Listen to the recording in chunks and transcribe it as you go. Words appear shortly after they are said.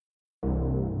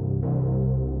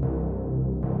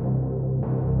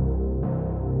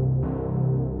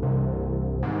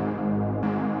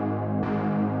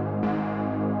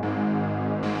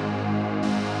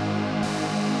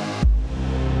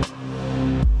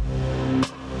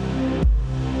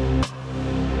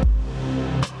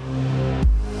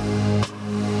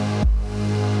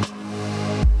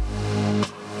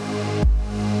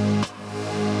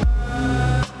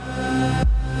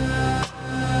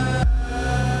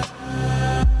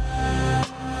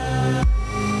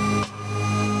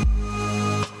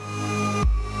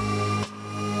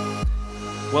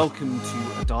welcome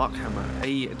to Dark Hammer,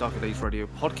 a Darker Days radio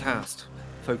podcast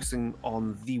focusing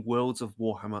on the worlds of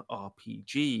Warhammer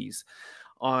RPGs.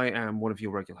 I am one of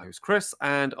your regular hosts, Chris,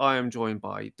 and I am joined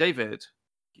by David.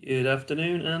 Good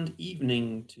afternoon and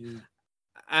evening to...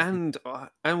 And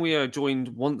we are joined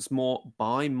once more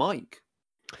by Mike.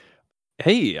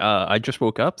 Hey, I just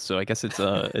woke up, so I guess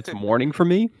it's morning for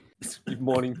me. It's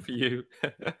morning for you.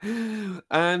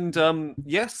 And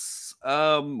yes,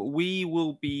 we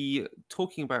will be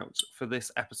talking about, for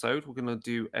this episode, we're going to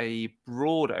do a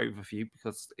broad overview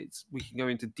because we can go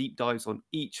into deep dives on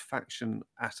each faction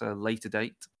at a later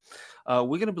date.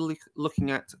 We're going to be looking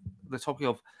at the topic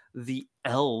of the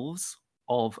elves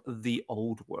of the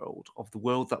old world, of the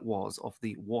world that was, of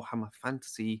the Warhammer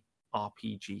Fantasy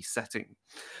RPG setting.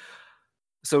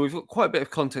 So we've got quite a bit of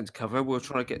content to cover. We'll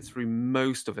try to get through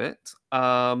most of it.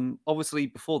 Obviously,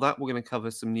 before that, we're going to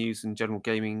cover some news and general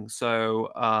gaming.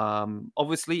 So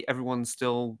obviously, everyone's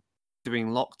still doing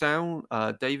lockdown.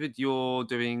 David,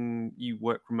 you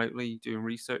work remotely, doing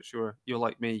research. You're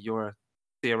like me. You're a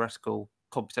theoretical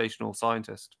computational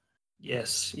scientist.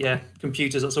 Yes, yeah.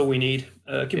 Computers, that's all we need.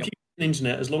 Computer and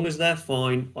internet, as long as they're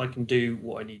fine, I can do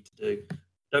what I need to do.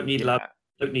 Don't need lab,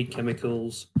 don't need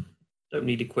chemicals, don't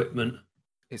need equipment.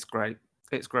 It's great.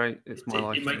 It's great. It's my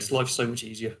life. It makes life so much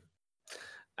easier.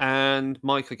 And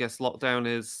Mike, I guess lockdown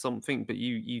is something, but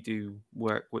you do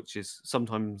work, which is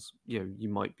sometimes you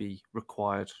might be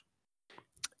required.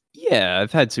 Yeah,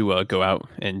 I've had to go out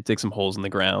and dig some holes in the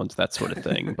ground, that sort of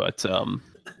thing. But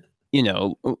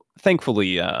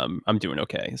thankfully, I'm doing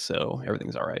okay, so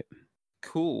everything's all right.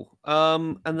 Cool.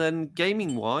 And then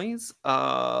gaming wise,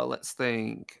 let's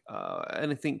think.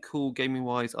 Anything cool gaming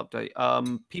wise update?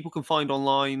 People can find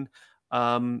online.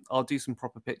 I'll do some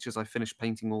proper pictures. I finished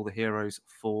painting all the heroes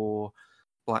for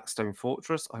Blackstone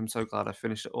Fortress. I'm so glad I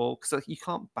finished it all because you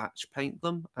can't batch paint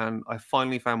them, and I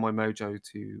finally found my mojo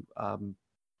to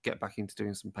get back into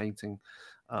doing some painting.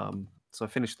 So I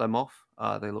finished them off.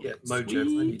 They look mojo. Sweet. I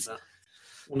need that.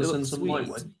 Want to send some my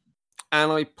way? And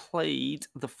I played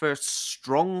the first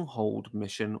Stronghold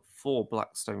mission for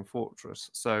Blackstone Fortress.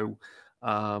 So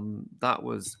that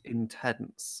was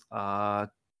intense.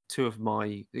 Two of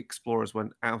my explorers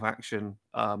went out of action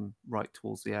right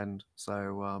towards the end.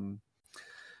 So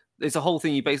it's a whole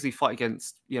thing. You basically fight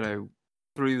against,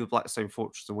 through the Blackstone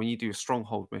Fortress. And when you do a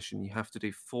Stronghold mission, you have to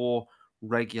do 4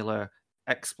 regular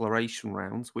exploration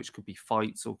rounds, which could be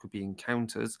fights or could be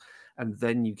encounters, and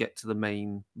then you get to the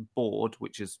main board,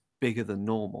 which is bigger than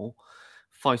normal,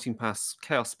 fighting past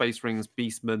Chaos Space Rings,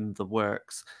 Beastmen, the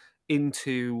works,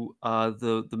 into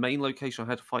the main location I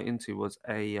had to fight into was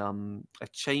a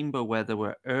chamber where there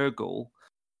were Urgal,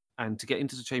 and to get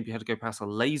into the chamber you had to go past a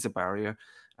laser barrier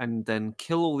and then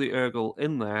kill all the Urgal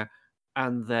in there,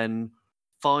 and then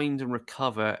find and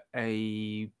recover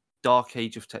a Dark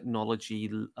Age of Technology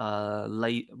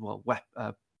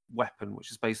weapon, which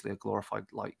is basically a glorified,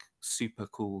 super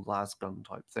cool las gun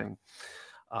type thing,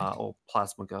 or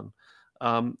plasma gun.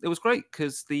 It was great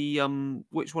because the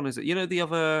which one is it? The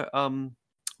other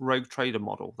Rogue Trader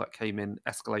model that came in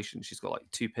Escalation. She's got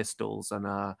 2 pistols and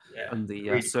the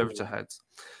really servitor heads.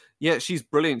 Yeah, she's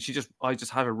brilliant. I just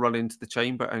had her run into the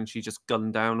chamber and she just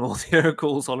gunned down all the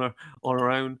Urgals on her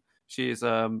own. She is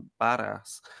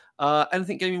badass.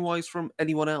 Anything gaming wise from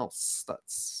anyone else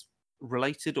that's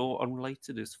related or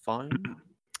unrelated is fine.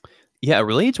 Yeah,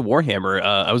 related to Warhammer,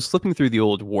 I was flipping through the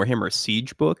old Warhammer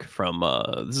Siege book from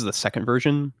this is the second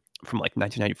version from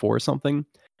 1994 or something,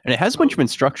 and it has a bunch of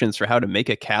instructions for how to make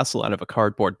a castle out of a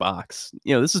cardboard box.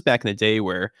 This is back in the day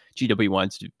where GW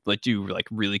wanted to do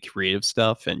really creative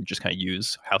stuff and just kind of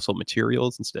use household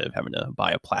materials instead of having to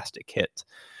buy a plastic kit.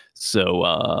 So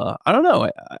I don't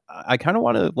know. I kind of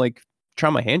want to try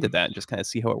my hand at that and just kind of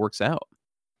see how it works out.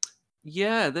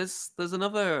 Yeah, there's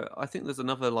another. I think there's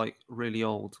another really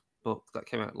old book that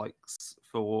came out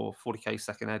for 40k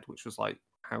second ed, which was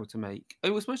how to make. It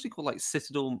was mostly called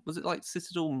Citadel. Was it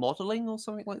Citadel modeling or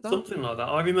something like that? Something like that.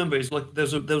 I remember it's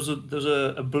there's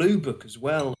a blue book as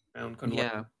well around kind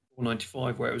of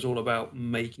 495 where it was all about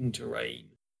making terrain.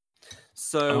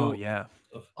 So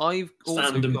I've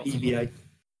also got PVA.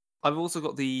 I've also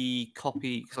got the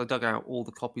copy because I dug out all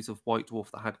the copies of White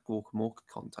Dwarf that had Gorka Morka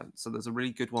content. So there's a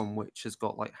really good one which has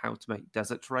got how to make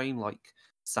desert terrain, like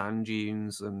sand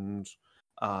dunes and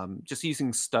just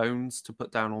using stones to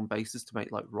put down on bases to make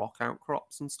rock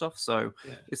outcrops and stuff. So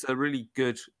it's a really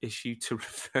good issue to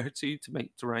refer to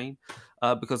make terrain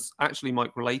because actually,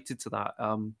 Mike, related to that,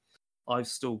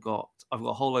 I've got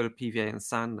a whole load of PVA and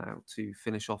sand now to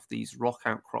finish off these rock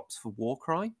outcrops for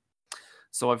Warcry.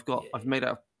 So I've made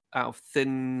out of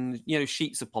thin,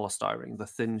 sheets of polystyrene, the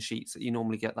thin sheets that you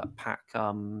normally get that pack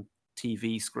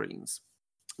TV screens.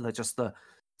 They're just the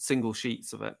single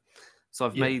sheets of it. So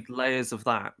I've made layers of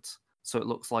that, so it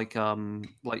looks like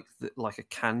a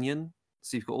canyon.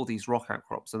 So you've got all these rock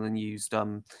outcrops, and then used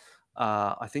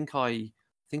I think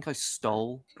I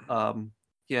stole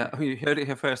you heard it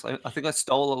here first. I think I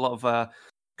stole a lot of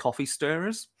coffee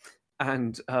stirrers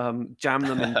and jammed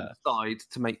them inside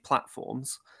to make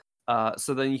platforms.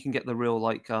 So then you can get the real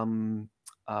kind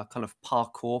of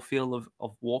parkour feel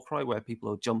of Warcry, where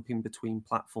people are jumping between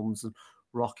platforms and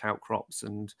rock outcrops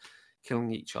and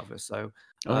killing each other. So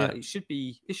it should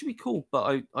be cool.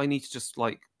 But I need to just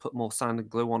put more sand and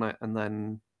glue on it and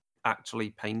then actually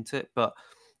paint it. But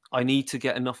I need to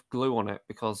get enough glue on it,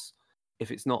 because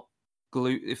if it's not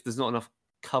glue, if there's not enough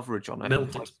coverage on it,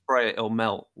 if I spray it, it'll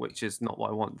melt, which is not what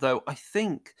I want. Though I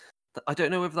think that, I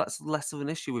don't know if that's less of an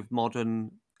issue with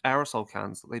modern aerosol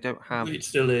cans, that they don't have. It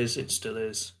still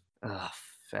is. Ah,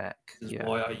 feck. This is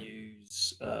why I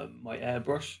use my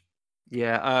airbrush.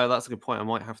 Yeah, that's a good point. I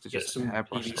might have to Get just some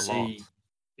airbrush PVC, a lot.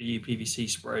 PVC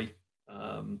spray.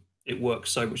 It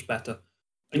works so much better,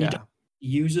 and Yeah. you don't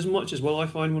use as much as well. I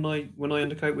find when I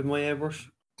undercoat with my airbrush.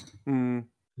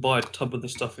 Buy a tub of the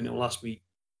stuff and it'll last me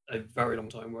a very long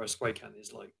time, where a spray can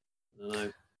is like, I don't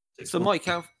know. So Mike,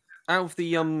 out of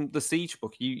the Siege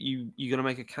book, you gonna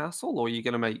make a castle, or are you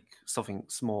gonna make something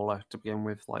smaller to begin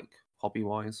with, like hobby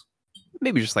wise?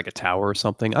 Maybe just like a tower or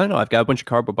something. I don't know. I've got a bunch of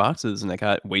cardboard boxes and I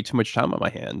got way too much time on my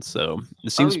hands, so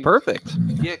this seems perfect.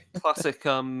 Yeah, classic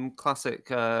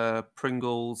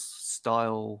Pringles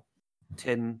style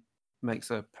tin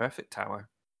makes a perfect tower.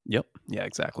 Yep. Yeah,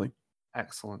 exactly.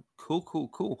 Excellent. Cool.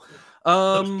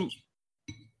 Those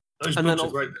books are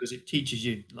great because it teaches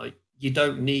you, you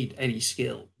don't need any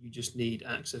skill. You just need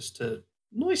access to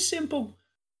nice, simple,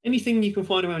 anything you can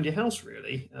find around your house,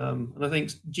 really. And I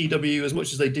think GW, as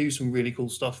much as they do some really cool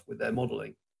stuff with their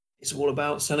modeling, it's all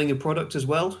about selling a product as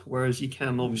well. Whereas you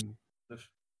can obviously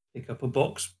pick up a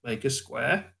box, make a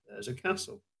square, there's a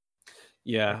castle.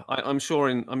 Yeah, I'm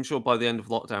sure by the end of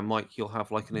lockdown, Mike, you'll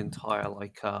have an entire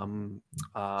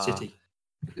city.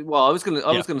 Well, I was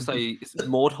gonna say it's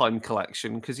Mordheim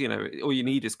collection, because all you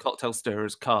need is cocktail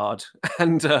stirrers, card,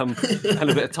 and a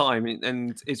bit of time,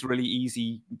 and it's really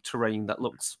easy terrain that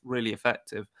looks really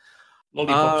effective.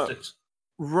 Lollipop sticks.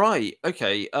 Right.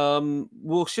 Okay.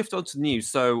 We'll shift on to news.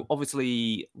 So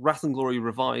obviously, Wrath and Glory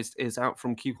Revised is out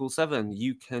from Cubicle 7.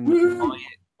 You can buy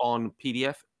it on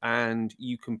PDF, and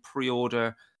you can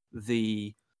pre-order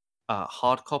the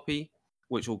hard copy,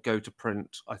 which will go to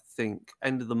print, I think,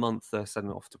 end of the month. They're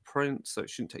sending it off to print, so it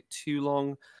shouldn't take too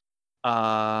long.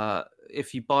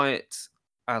 If you buy it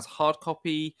as hard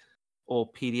copy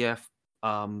or PDF,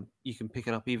 you can pick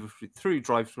it up either through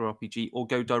DriveThruRPG or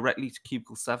go directly to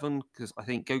Cubicle 7, because I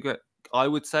think I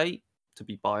would say, to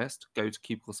be biased, go to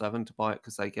Cubicle 7 to buy it,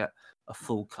 because they get a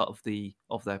full cut of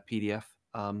their PDF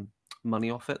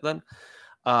money off it then.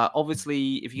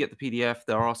 Obviously, if you get the PDF,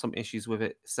 there are some issues with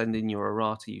it. Send in your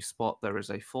errata you spot. There is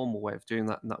a formal way of doing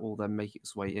that, and that will then make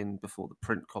its way in before the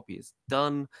print copy is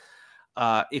done.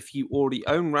 If you already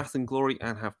own Wrath and Glory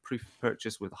and have proof of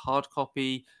purchase with a hard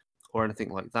copy or anything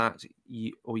like that,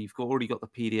 you've already got the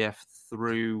PDF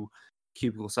through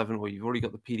Cubicle 7, or you've already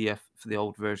got the PDF for the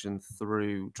old version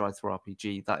through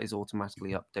DriveThruRPG, that is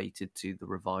automatically updated to the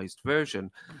revised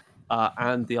version.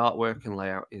 And the artwork and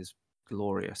layout is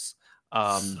glorious.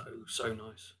 So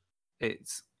nice.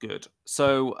 It's good.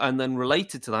 So, and then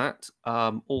related to that,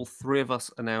 all three of us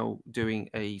are now doing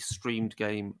a streamed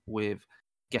game with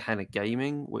Gehenna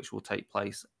Gaming, which will take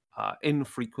place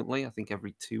infrequently. I think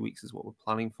every 2 weeks is what we're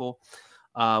planning for.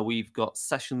 We've got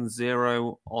Session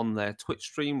 0 on their Twitch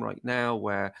stream right now,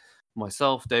 where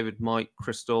myself, David, Mike,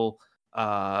 Crystal,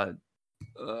 and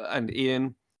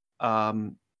Ian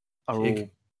Chig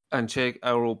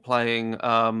are all playing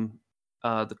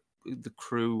the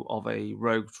crew of a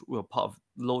rogue, part of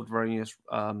Lord Veronius,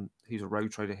 who's a rogue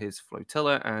trader, his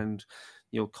flotilla, and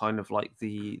you're kind of like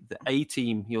the A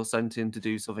team. You're sent in to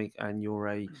do something, and you're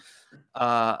a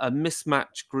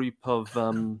mismatched group of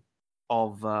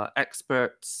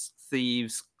experts,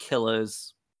 thieves,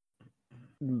 killers,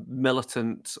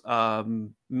 militant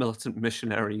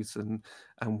missionaries, and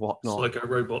whatnot. Psycho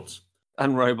robots.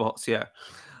 And robots, yeah.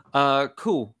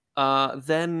 Cool.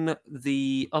 Then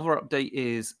the other update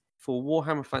is for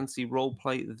Warhammer Fantasy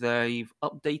Roleplay. They've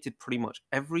updated pretty much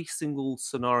every single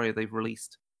scenario they've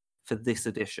released for this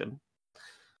edition,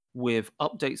 with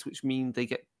updates which mean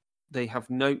they have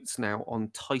notes now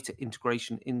on tighter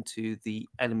integration into the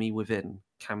Enemy Within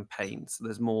campaign. So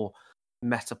there's more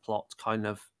meta plot kind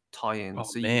of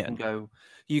tie-ins. Man.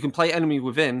 You can play Enemy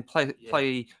Within,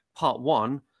 play part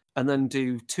 1, and then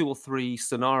do 2 or 3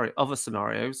 other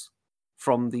scenarios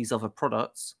from these other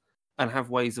products, and have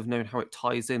ways of knowing how it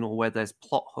ties in, or where there's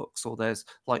plot hooks, or there's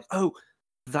like, oh,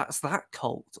 that's that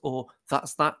cult, or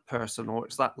that's that person, or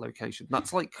it's that location.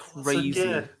 That's like crazy.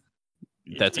 So,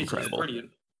 That's incredible. It's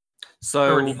brilliant.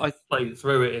 So I played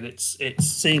through it, and it's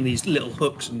seeing these little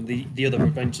hooks and the other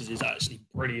adventures is actually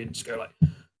brilliant. Just go like,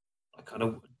 I kind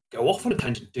of go off on a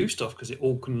tangent and do stuff because it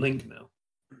all can link now.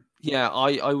 Yeah,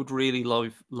 I would really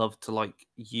love to like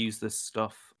use this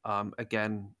stuff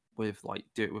again with like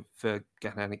do it for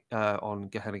Gehenna on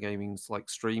Gehenna Gaming's like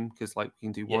stream, because like we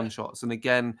can do one shots, and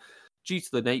again, due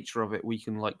to the nature of it, we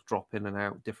can like drop in and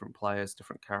out different players,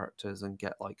 different characters, and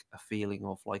get like a feeling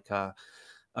of like a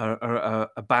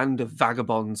band of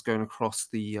vagabonds going across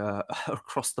the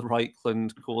across the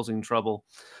Reichland causing trouble.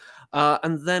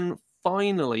 And then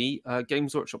finally,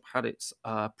 Games Workshop had its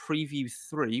Preview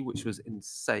 3, which was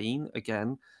insane.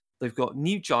 Again, they've got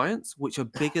new Giants, which are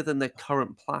bigger than their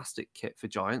current plastic kit for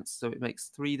Giants. So it makes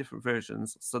 3 different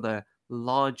versions. So they're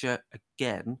larger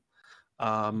again.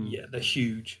 They're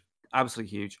huge.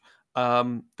 Absolutely huge.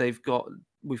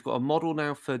 We've got a model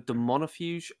now for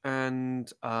Demonifuge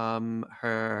and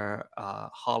her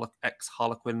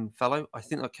ex-Harlequin fellow. I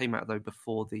think that came out though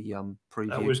before the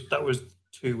preview. That was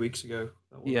 2 weeks ago.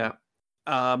 Yeah.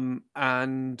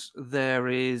 And there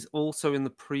is also in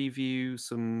the preview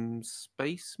some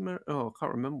space. I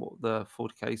can't remember what the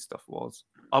 40k stuff was.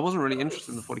 I wasn't really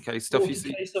interested in the 40k stuff.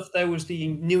 40k stuff. There was the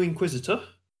new Inquisitor.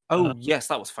 Oh yes,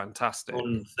 that was fantastic.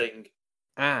 One thing.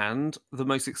 And the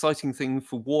most exciting thing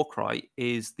for Warcry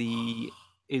is the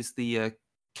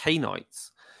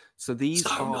Cainites. So these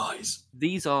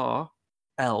are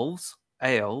elves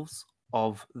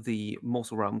of the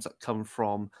mortal realms that come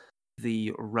from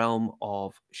the realm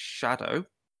of shadow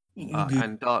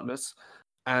and darkness,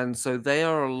 and so they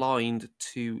are aligned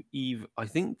to I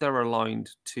think they're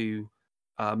aligned to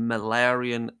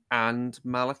Malarian and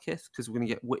Malekith, because we're going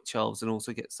to get witch elves and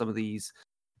also get some of these.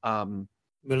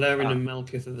 Malarian and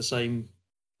Malekith are the same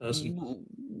person.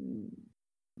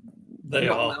 They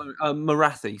are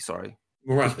Marathi. Sorry,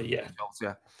 Marathi.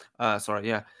 Yeah. Sorry.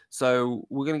 Yeah. So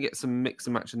we're going to get some mix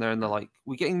and match in there, and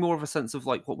we're getting more of a sense of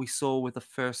like what we saw with the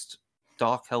first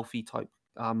dark elfy type.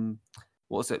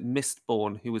 What was it?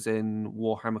 Mistborn, who was in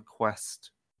Warhammer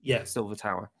Quest. Yeah. Silver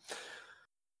Tower.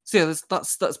 So yeah,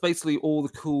 that's basically all the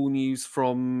cool news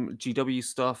from GW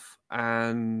stuff.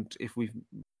 And if we've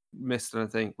missed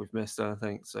anything,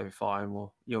 so fine,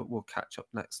 we'll catch up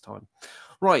next time.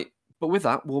 Right, but with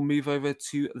that, we'll move over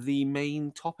to the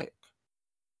main topic.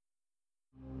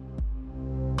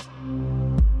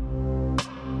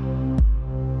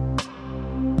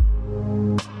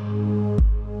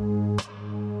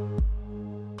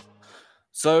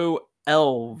 So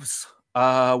elves,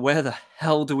 where the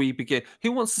hell do we begin?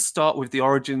 Who wants to start with the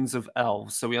origins of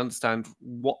elves so we understand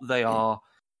what they are,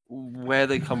 where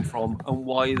they come from, and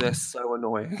why they're so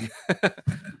annoying?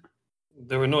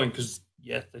 They're annoying because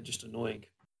they're just annoying.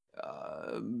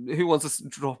 Who wants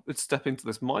to step into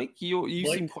this? Mike, you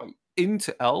Mike? seem quite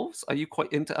into elves. Are you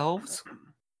quite into elves?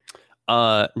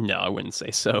 No, I wouldn't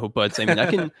say so, but I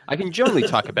mean, I can generally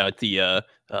talk about the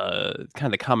kind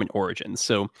of the common origins.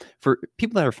 So, for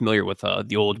people that are familiar with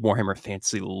the old Warhammer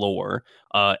Fantasy lore,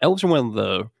 elves are one of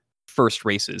the first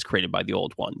races created by the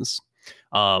Old Ones,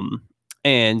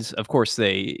 and of course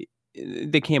they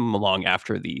came along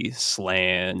after the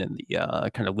Slann and the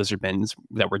kind of lizardmen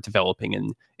that were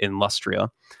developing in Lustria,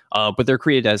 but they're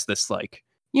created as this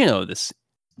this.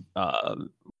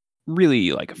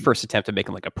 Really like a first attempt at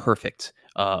making like a perfect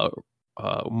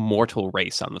mortal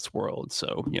race on this world.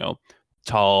 So,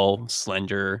 tall,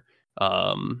 slender,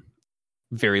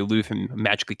 very aloof and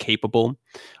magically capable,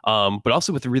 but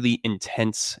also with really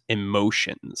intense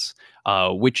emotions,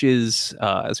 which is,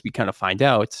 as we kind of find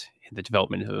out in the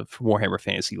development of Warhammer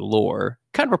Fantasy lore,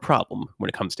 kind of a problem when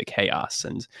it comes to chaos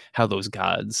and how those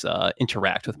gods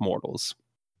interact with mortals.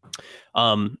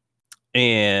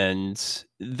 And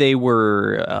they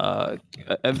were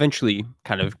eventually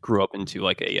kind of grew up into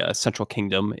like a central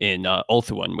kingdom in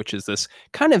Ulthuan, which is this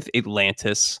kind of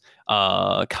Atlantis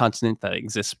continent that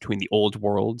exists between the old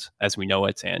world as we know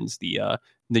it and the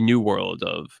new world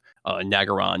of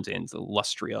Naggarond and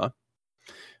Lustria.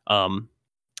 And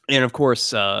of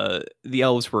course, the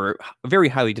elves were very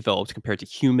highly developed compared to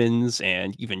humans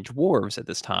and even dwarves at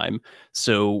this time.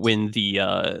 So when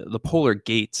the polar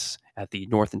gates at the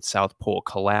North and South Pole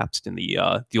collapsed and the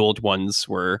old ones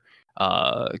were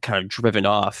kind of driven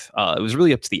off, it was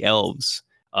really up to the elves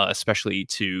especially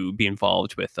to be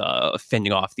involved with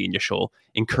fending off the initial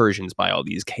incursions by all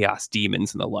these chaos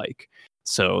demons and the like.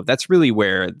 So that's really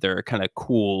where their kind of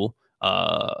cool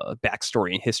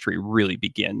backstory and history really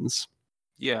begins.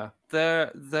 Yeah,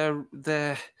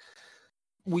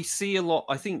 we see a lot,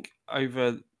 I think,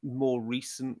 over more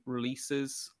recent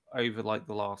releases, over like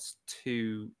the last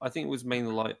I think it was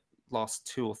mainly like last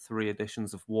 2 or 3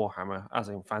 editions of Warhammer, as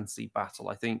in Fantasy Battle.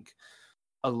 I think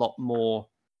a lot more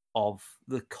of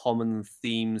the common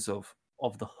themes of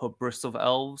the hubris of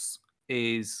elves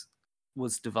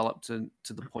was developed to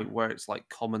the point where it's like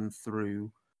common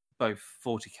through both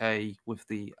 40k with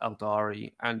the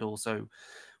Eldari, and also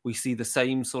we see the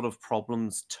same sort of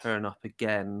problems turn up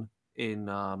again in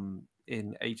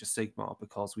Age of Sigmar,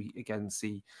 because we again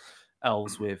see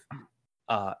elves with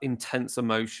intense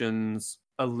emotions,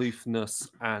 aloofness,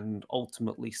 and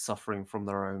ultimately suffering from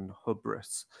their own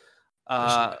hubris.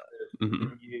 The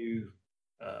new,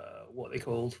 what they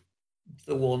called,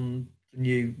 the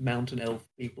new mountain elf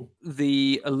people.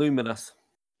 The Illuminus.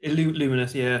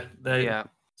 Illuminus, yeah. They're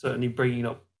certainly bringing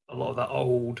up a lot of that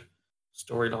old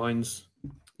storylines.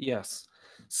 Yes.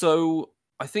 So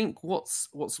I think what's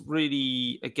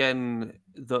really, again,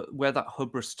 where that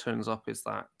hubris turns up is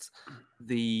that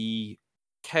the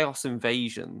chaos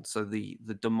invasion, so the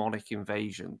demonic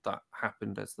invasion that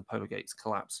happened as the Polar Gates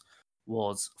collapsed,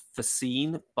 was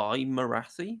foreseen by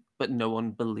Morathi, but no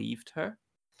one believed her.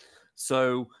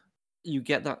 So you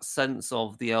get that sense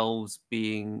of the elves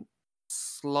being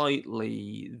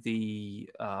slightly the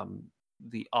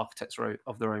architects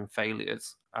of their own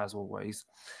failures, as always.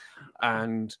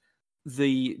 And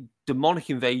the demonic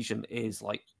invasion is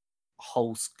like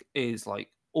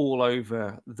all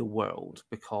over the world,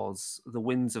 because the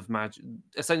winds of magic,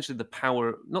 essentially the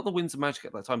power, not the winds of magic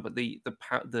at that time, but the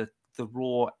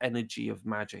raw energy of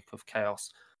magic, of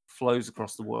chaos, flows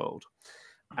across the world.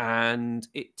 And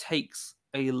it takes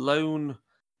a lone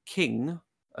king,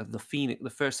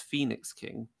 the first Phoenix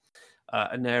King,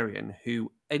 Anarion,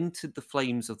 who entered the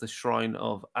flames of the shrine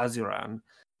of Azuran,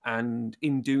 and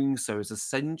in doing so is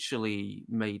essentially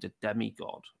made a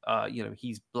demigod.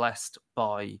 He's blessed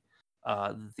by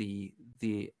the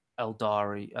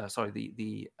Eldari,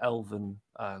 the Elven,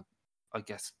 I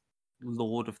guess,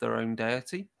 lord of their own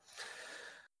deity.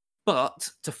 But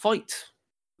to fight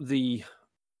the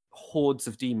hordes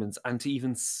of demons and to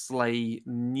even slay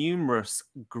numerous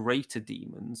greater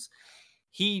demons,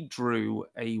 he drew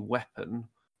a weapon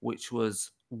which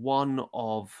was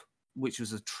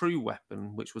a true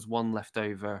weapon, which was one left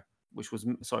over, which was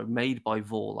made by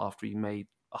Vol after he made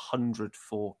 100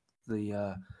 for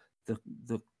the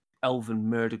elven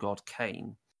murder god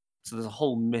Cain. So there's a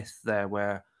whole myth there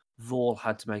where Vol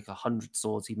had to make 100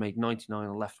 swords. He made 99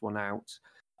 and left one out.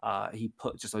 He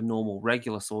put just a normal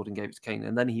regular sword and gave it to Cain,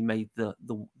 and then he made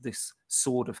this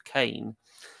sword of Cain.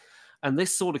 And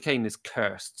this sword of Cain is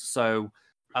cursed. So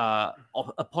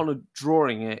upon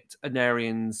drawing it,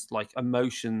 Anarion's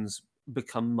emotions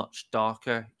become much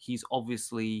darker. He's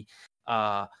obviously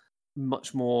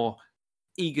much more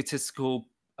egotistical.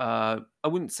 I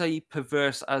wouldn't say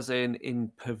perverse as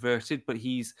in perverted, but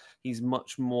he's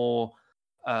much more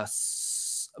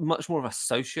of a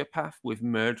sociopath with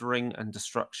murdering and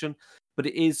destruction. But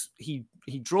he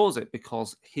draws it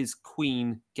because his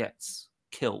queen gets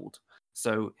killed.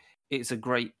 So it's a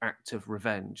great act of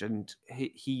revenge, and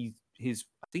I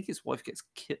think his wife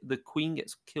the queen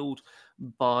gets killed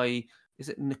by, is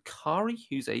it Nakari,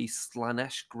 who's a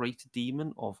Slaanesh great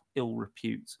demon of ill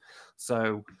repute.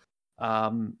 So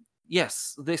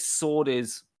yes, this sword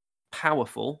is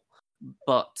powerful,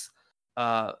 but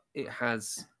it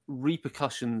has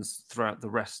repercussions throughout the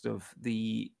rest of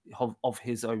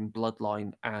his own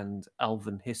bloodline and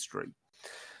elven history.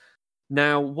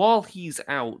 Now, while he's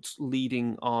out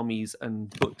leading armies and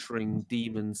butchering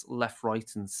demons left,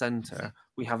 right, and center,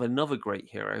 we have another great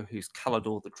hero who's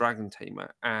Kalador the Dragon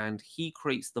Tamer, and he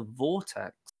creates the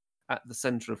vortex at the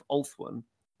center of Ulthuan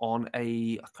on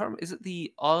I can't remember, is it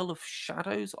the Isle of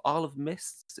Shadows, Isle of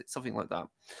Mists? It's something like that,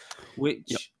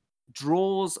 which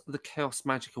draws the chaos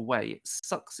magic away. It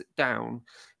sucks it down,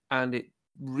 and it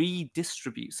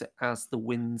redistributes it as the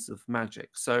winds of magic.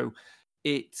 So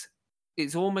it's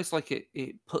almost like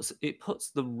it puts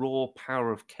the raw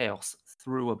power of chaos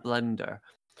through a blender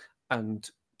and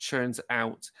churns it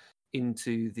out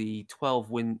into the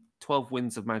 12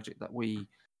 winds of magic that we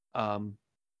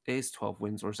is 12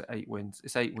 winds, or is it 8 winds?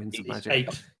 It's 8 winds of magic.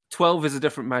 8. 12 is a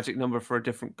different magic number for a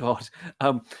different god.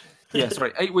 8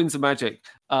 winds of magic.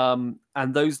 And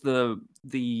those are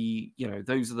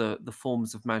the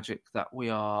forms of magic that we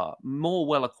are more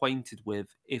well acquainted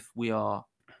with if we are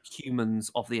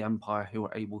humans of the Empire who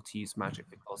are able to use magic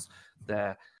because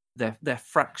they're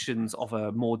fractions of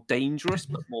a more dangerous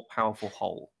but more powerful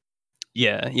whole.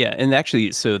 Yeah, yeah, and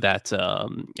actually, so that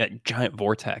giant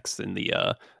vortex in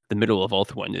the middle of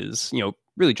Ulthuan is,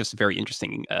 really just a very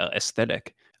interesting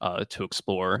aesthetic to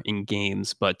explore in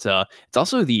games. But it's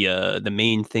also the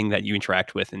main thing that you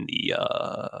interact with in the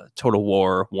Total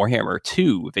War Warhammer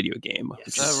 2 video game,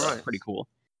 which is right. pretty cool.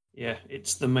 Yeah,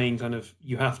 it's the main kind of,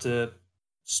 you have to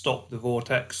stop the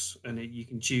vortex, and you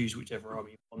can choose whichever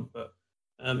army you want. But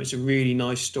it's a really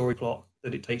nice story plot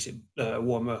that it takes it.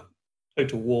 Warhammer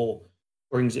Total War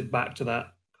brings it back to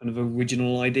that kind of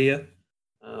original idea.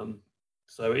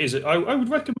 So it is. I would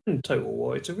recommend Total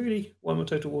War. Warhammer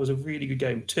Total War is a really good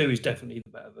game. 2 is definitely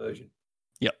the better version.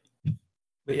 Yep.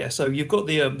 But yeah, so you've got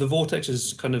the vortex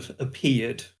has kind of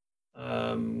appeared.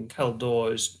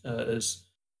 Kaldor has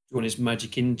drawn his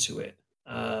magic into it.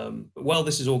 But while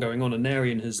this is all going on,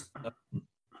 Anarion has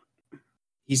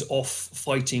he's off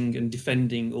fighting and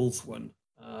defending Ulthuan,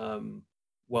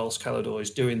 whilst Kalador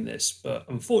is doing this. But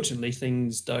unfortunately,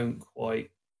 things don't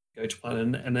quite go to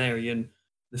plan. And Anarion,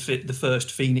 the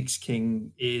first Phoenix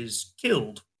King, is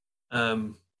killed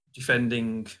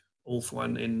defending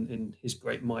Ulthuan in his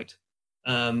great might.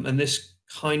 And this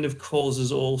kind of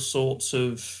causes all sorts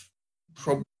of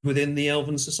problems within the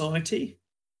Elven society.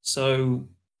 So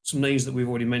some names that we've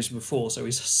already mentioned before. So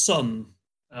his son,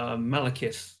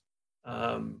 Malekith,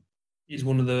 is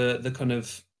one of the kind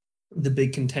of the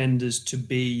big contenders to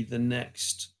be the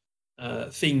next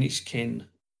Phoenix King.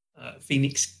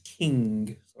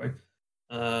 Sorry,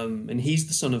 and he's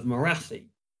the son of Morathi.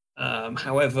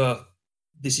 However,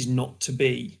 this is not to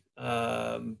be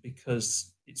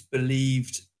because it's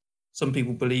believed. Some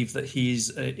people believe that he's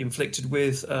inflicted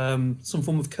with some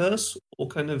form of curse or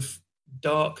kind of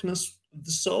darkness of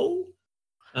the soul.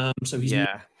 So he's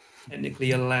not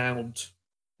technically allowed,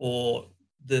 or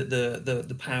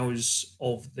the powers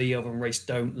of the Elven race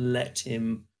don't let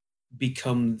him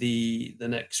become the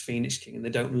next Phoenix King, and they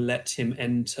don't let him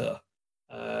enter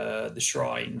the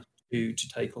shrine to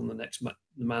take on the next the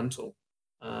mantle.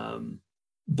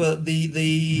 But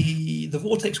the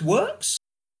vortex works,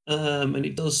 and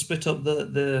it does split up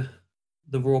the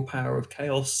raw power of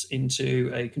chaos into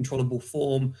a controllable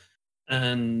form,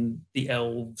 and the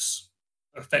elves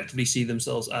effectively see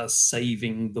themselves as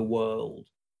saving the world.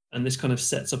 And this kind of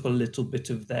sets up a little bit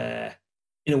of their,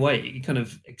 in a way, it kind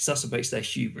of exacerbates their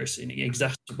hubris, and it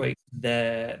exacerbates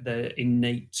their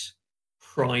innate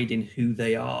pride in who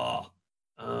they are,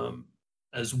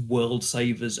 as world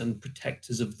savers and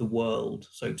protectors of the world,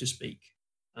 so to speak.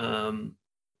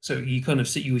 So you kind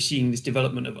of you were seeing this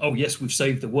development of, oh yes, we've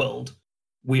saved the world,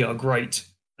 we are great,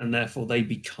 and therefore they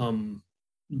become.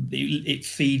 It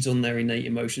feeds on their innate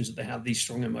emotions, that they have these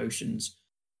strong emotions,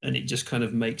 and it just kind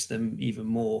of makes them even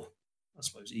more, I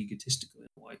suppose, egotistical in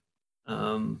a way.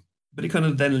 But it kind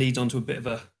of then leads on to a bit of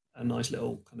a nice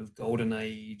little kind of golden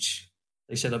age.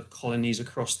 They set up colonies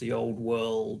across the old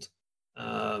world,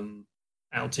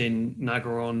 out in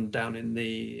Nagaron, down in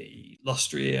the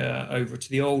Lustria, over to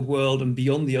the old world, and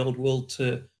beyond the old world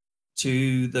to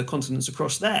the continents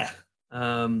across there.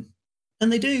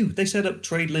 And they set up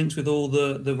trade links with all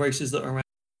the races that are around.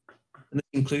 And this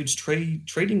includes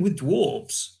trading with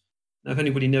dwarves. Now, if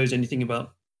anybody knows anything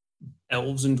about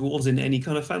elves and dwarves in any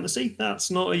kind of fantasy,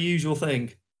 that's not a usual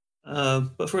thing.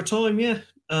 But for a time,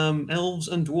 elves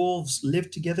and dwarves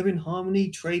lived together in harmony,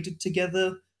 traded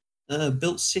together,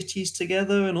 built cities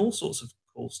together, and all sorts of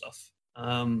cool stuff.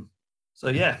 So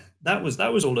yeah, that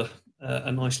was all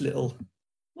a nice little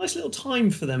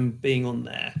time for them being on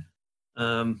there.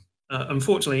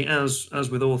 Unfortunately, as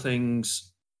with all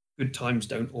things, good times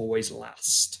don't always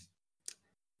last.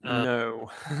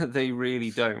 No, they really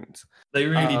don't. They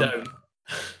really don't.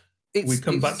 We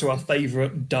come back to our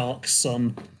favourite Dark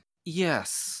Sun.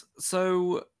 Yes.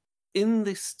 So in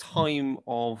this time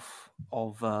of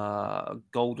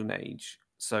Golden Age,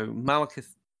 so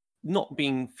Malekith, not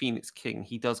being Phoenix King,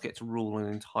 he does get to rule an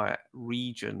entire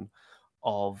region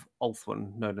of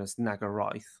Ulthuan known as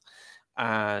Nagaraith,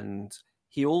 and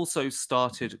he also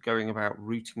started going about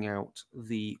rooting out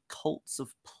the cults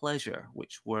of pleasure,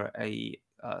 which were a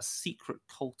secret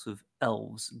cult of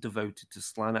elves devoted to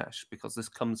Slaanesh, because this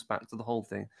comes back to the whole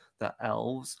thing that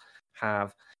elves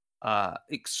have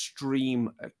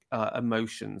extreme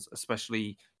emotions,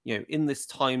 especially in this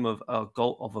time of a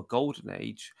golden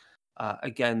age.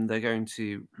 Again, they're going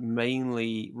to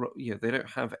mainly, they don't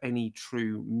have any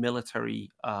true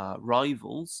military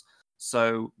rivals,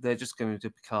 so they're just going to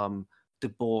become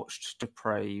debauched,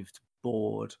 depraved,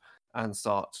 bored, and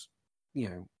start,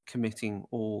 committing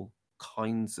all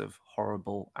kinds of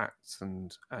horrible acts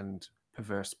and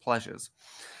perverse pleasures.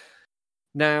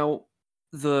 Now,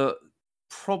 the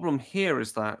problem here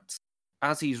is that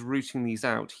as he's rooting these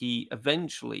out, he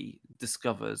eventually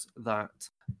discovers that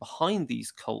behind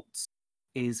these cults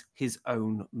is his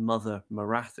own mother,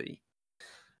 Morathi.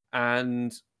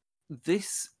 And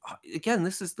this, again,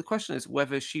 this is the question, is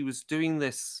whether she was doing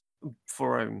this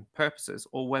for her own purposes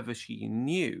or whether she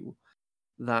knew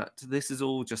that this is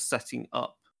all just setting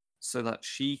up so that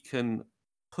she can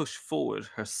push forward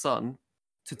her son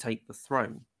to take the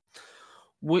throne,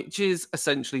 which is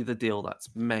essentially the deal that's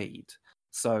made.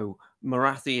 So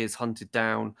Morathi is hunted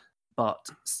down, but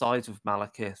sides with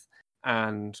Malekith,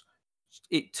 and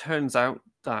it turns out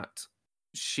that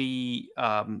she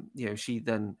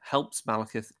then helps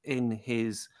Malekith in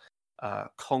his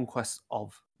conquest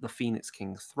of the Phoenix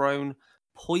King throne,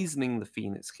 poisoning the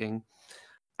Phoenix King,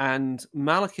 and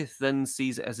Malekith then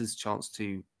sees it as his chance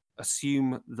to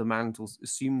assume the mantles,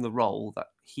 assume the role that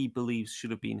he believes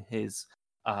should have been his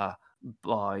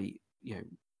by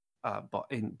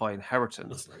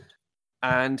inheritance. Right.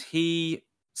 And he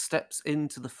steps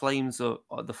into the flames of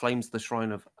the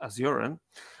shrine of Azuran,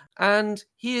 and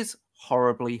he is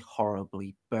horribly,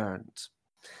 horribly burnt,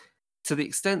 to the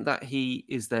extent that he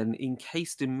is then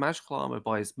encased in magical armor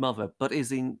by his mother, but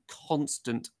is in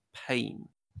constant pain.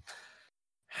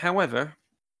 However,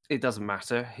 it doesn't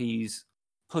matter. He's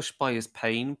pushed by his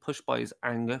pain, pushed by his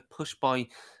anger, pushed by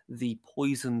the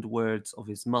poisoned words of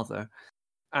his mother,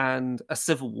 and a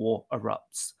civil war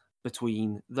erupts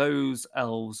between those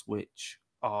elves which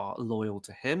are loyal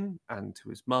to him and to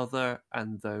his mother,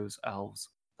 and those elves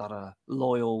that are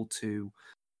loyal to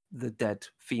the dead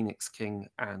Phoenix King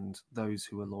and those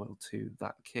who are loyal to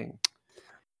that king.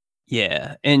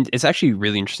 Yeah, and it's actually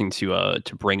really interesting to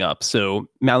bring up. So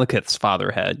Malekith's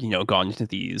father had, gone into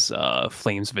these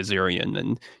flames of Azurian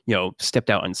and, stepped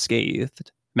out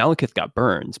unscathed. Malekith got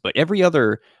burned, but every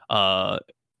other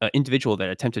individual that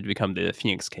attempted to become the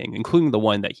Phoenix King, including the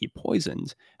one that he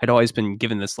poisoned, had always been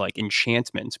given this like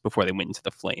enchantment before they went into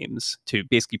the flames to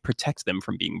basically protect them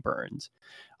from being burned.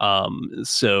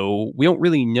 So we don't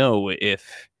really know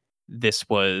if this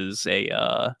was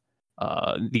the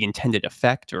intended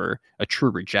effect or a true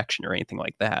rejection or anything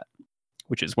like that,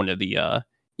 which is one of the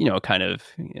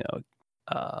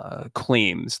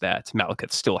claims that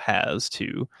Malekith still has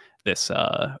to this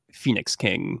Phoenix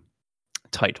King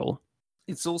title.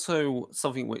 It's also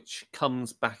something which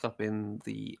comes back up in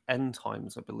the end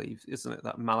times, I believe, isn't it?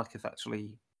 That Malekith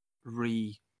actually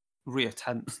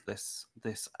reattempts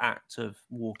this act of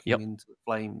walking into the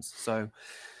flames. So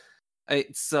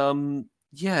it's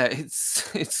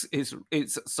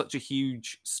it's such a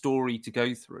huge story to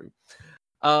go through.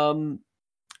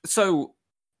 So,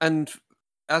 and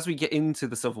as we get into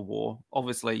the Civil War,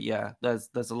 obviously,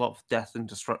 there's a lot of death and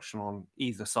destruction on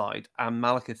either side, and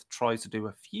Malekith tries to do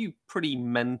a few pretty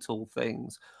mental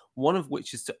things, one of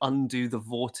which is to undo the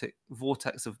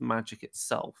vortex of magic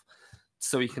itself,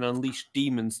 so he can unleash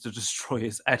demons to destroy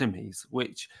his enemies,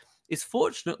 which is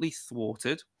fortunately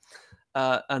thwarted.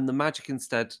 And the magic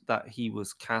instead that he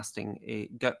was casting, it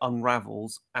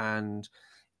unravels, and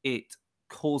it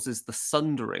causes the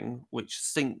Sundering, which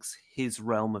sinks his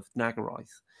realm of Nagarythe.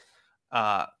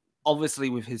 Obviously,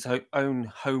 with his own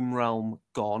home realm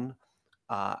gone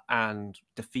and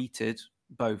defeated,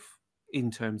 both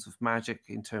in terms of magic,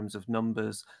 in terms of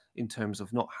numbers, in terms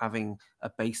of not having a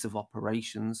base of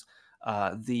operations,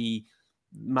 the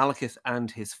Malekith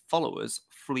and his followers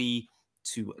flee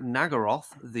to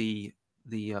Naggaroth, the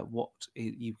what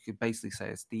you could basically say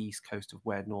is the east coast of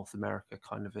where North America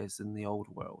kind of is in the old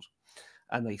world,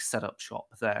 and they set up shop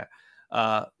there,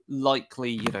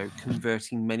 likely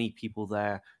converting many people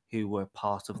there who were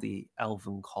part of the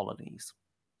elven colonies.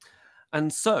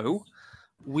 And so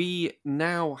we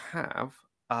now have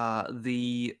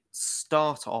the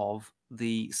start of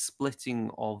the splitting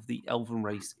of the elven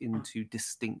race into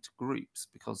distinct groups,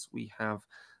 because we have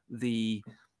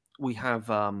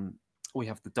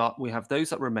those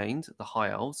that remained, the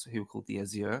High Elves, who are called the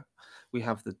Azure. We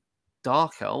have the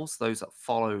Dark Elves, those that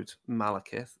followed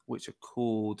Malekith, which are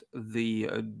called the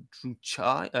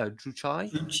Druchai.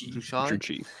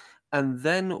 And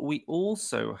then we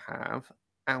also have,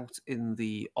 out in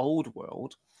the old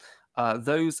world,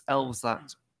 those elves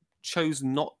that chose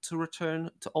not to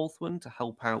return to Ulthuan to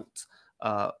help out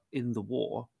in the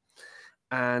war.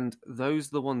 And those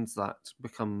are the ones that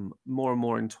become more and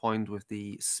more entwined with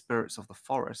the spirits of the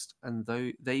forest, and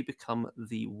they become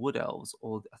the Wood Elves,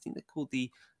 or I think they're called the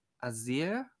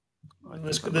Azir.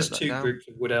 There's two groups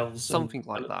of Wood Elves, something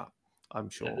like that. I'm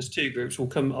sure there's two groups. We'll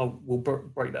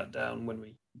break that down when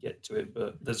we get to it.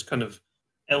 But there's kind of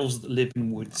elves that live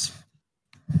in woods.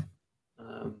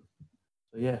 So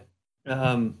yeah,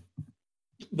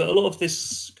 but a lot of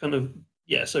this kind of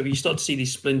so you start to see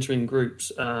these splintering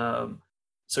groups.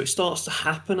 So it starts to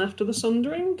happen after the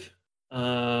Sundering,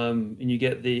 and you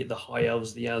get the high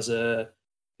elves, the Azur,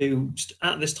 who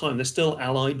at this time they're still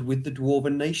allied with the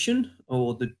Dwarven nation,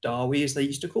 or the Dawi as they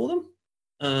used to call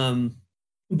them.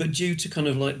 But due to kind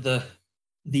of like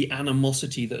the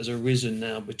animosity that has arisen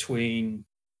now between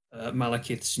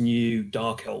Malekith's new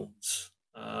Dark Elves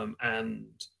and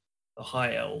the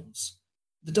High Elves,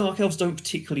 the Dark Elves don't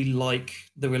particularly like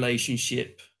the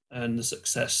relationship and the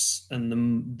success and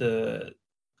the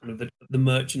kind of the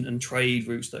merchant and trade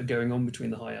routes that are going on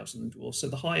between the High Elves and the Dwarves. So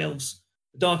the High Elves,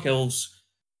 the Dark Elves,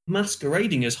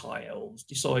 masquerading as High Elves,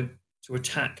 decide to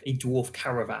attack a dwarf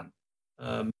caravan,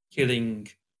 killing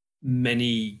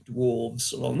many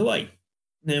dwarves along the way.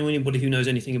 Now, anybody who knows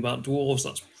anything about dwarves,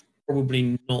 that's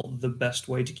probably not the best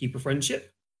way to keep a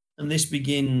friendship. And this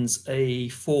begins a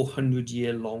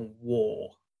 400-year-long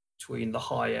war between the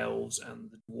High Elves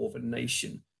and the Dwarven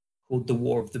nation, called the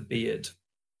War of the Beard.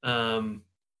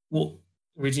 What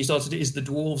originally started it is the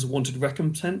dwarves wanted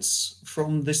recompense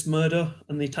from this murder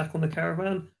and the attack on the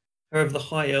caravan. However, the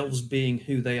High Elves, being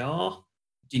who they are,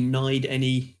 denied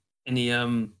any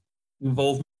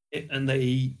involvement, and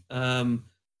they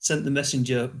sent the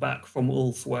messenger back from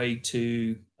Ulthwé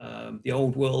to the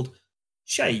old world,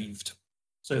 shaved.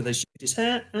 So they shaved his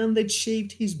hair and they'd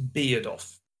shaved his beard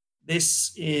off.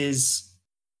 This is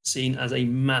seen as a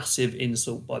massive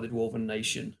insult by the Dwarven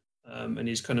nation, and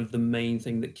is kind of the main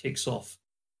thing that kicks off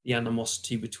the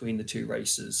animosity between the two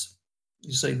races.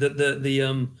 You say that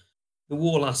the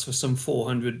war lasts for some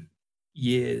 400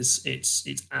 years.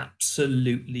 It's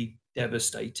absolutely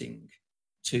devastating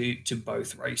to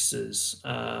both races.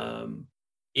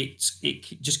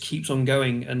 It just keeps on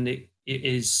going, and it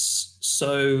is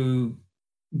so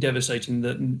devastating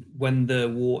that when the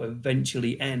war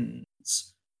eventually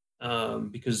ends,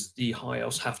 because the High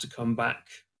Elves have to come back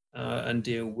and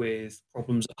deal with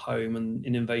problems at home and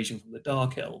an invasion from the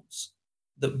Dark Elves,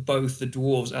 that both the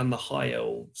Dwarves and the High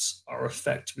Elves are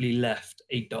effectively left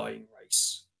a dying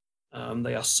race.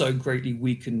 They are so greatly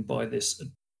weakened by this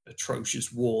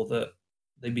atrocious war that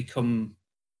they become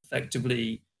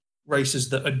effectively races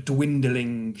that are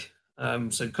dwindling.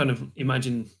 So kind of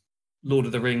imagine Lord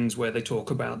of the Rings, where they talk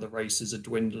about the races are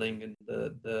dwindling and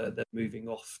they're moving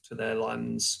off to their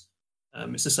lands.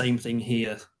 It's the same thing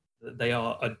here. They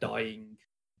are a dying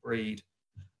breed.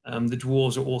 The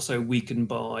dwarves are also weakened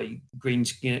by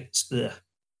greenskin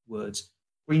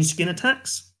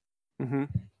attacks. Mm-hmm.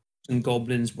 And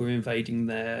goblins were invading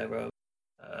their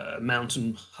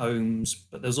mountain homes,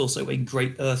 but there's also a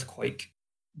great earthquake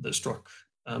that struck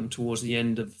towards the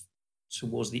end of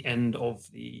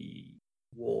the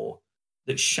war,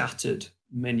 that shattered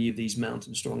many of these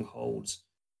mountain strongholds,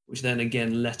 which then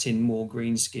again let in more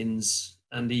greenskins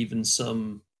and even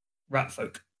some rat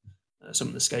folk. Some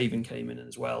of the Skaven came in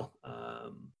as well.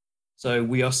 So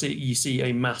you see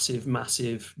a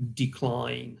massive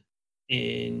decline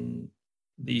in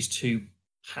these two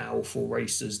powerful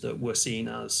races that were seen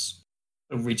as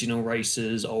original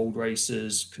races, old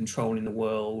races, controlling the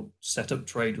world, set up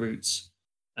trade routes,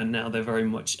 and now they're very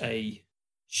much a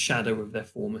shadow of their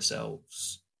former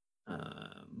selves.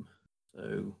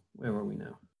 So where are we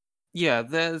now? Yeah,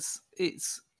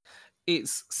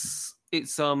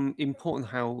 it's important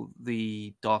how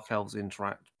the Dark Elves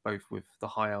interact both with the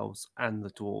High Elves and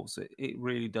the Dwarves. It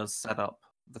really does set up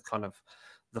the kind of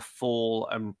the fall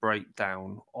and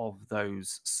breakdown of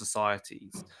those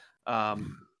societies.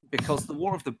 Because the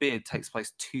War of the Beard takes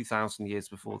place 2,000 years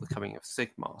before the coming of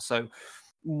Sigmar. So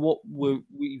what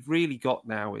we've really got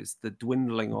now is the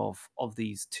dwindling of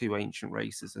these two ancient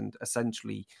races, and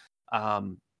essentially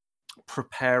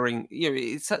preparing,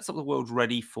 it sets up the world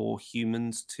ready for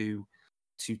humans to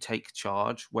take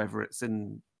charge, whether it's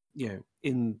in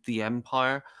the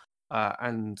Empire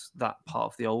and that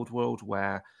part of the old world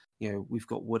where we've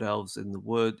got wood elves in the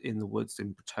woods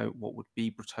in what would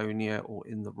be Bretonnia, or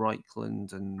in the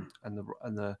Reichland and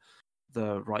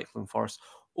the Reichland forest,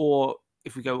 or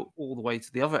if we go all the way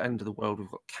to the other end of the world, we've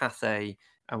got Cathay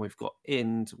and we've got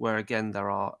Ind, where again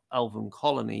there are elven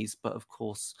colonies, but of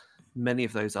course many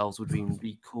of those elves would have been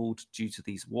recalled due to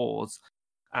these wars,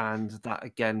 and that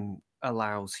again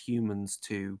allows humans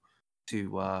to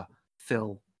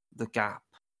fill the gap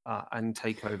and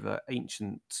take over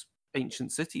ancient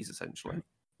cities, essentially.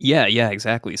 Yeah,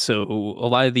 exactly. So a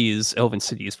lot of these elven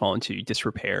cities fall into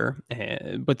disrepair,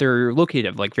 but they're located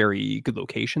at like very good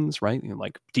locations, right?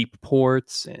 Like deep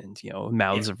ports and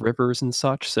mouths of rivers and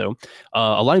such. So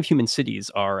a lot of human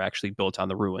cities are actually built on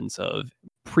the ruins of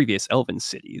previous elven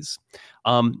cities.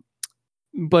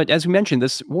 But as we mentioned,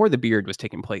 this War of the Beard was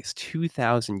taking place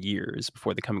 2,000 years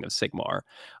before the coming of Sigmar.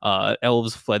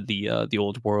 Elves fled the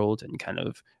old world and kind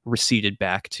of receded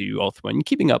back to Ulthuan,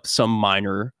 keeping up some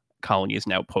minor colonies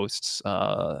and outposts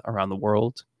around the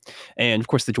world. And of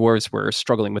course, the dwarves were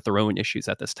struggling with their own issues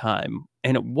at this time.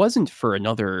 And it wasn't for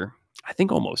another, I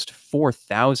think, almost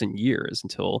 4,000 years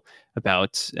until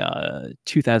about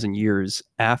 2,000 years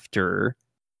after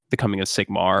the coming of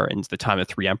Sigmar and the time of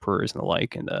three emperors and the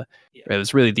like. And it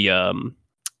was really the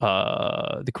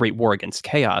Great War against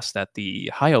Chaos that the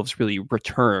High Elves really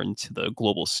returned to the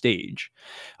global stage.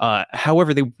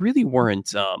 However, they really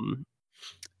weren't,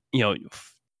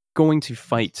 going to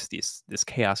fight this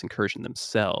chaos incursion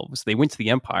themselves. They went to the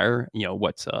Empire,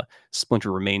 what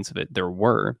splinter remains of it there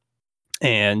were,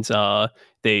 and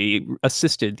they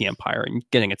assisted the Empire in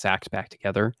getting its act back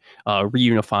together,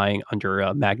 reunifying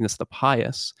under Magnus the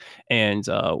Pious. And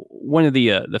one of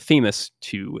the famous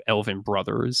two elven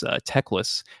brothers,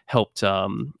 Teclis, helped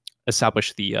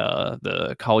establish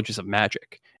the colleges of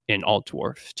magic in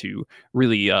Altdorf to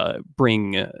really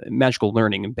bring magical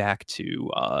learning back to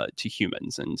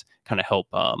humans and kind of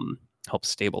help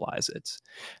stabilize it.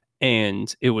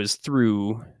 And it was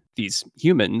through these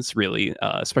humans, really,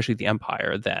 especially the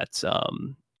Empire, that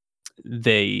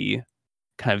they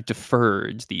kind of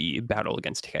deferred the battle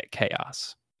against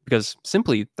chaos, because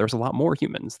simply there's a lot more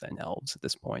humans than elves at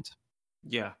this point.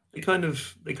 Yeah, they kind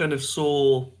of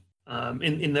saw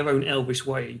in their own elvish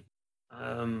way.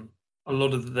 A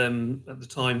lot of them at the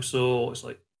time saw it's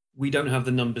like, we don't have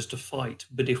the numbers to fight,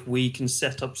 but if we can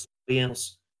set up something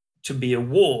else to be a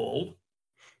wall,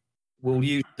 we'll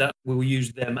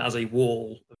use them as a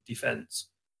wall of defense,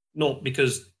 not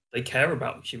because they care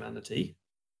about humanity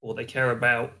or they care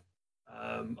about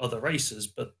other races,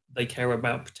 but they care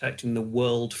about protecting the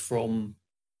world from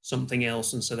something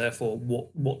else. And so therefore,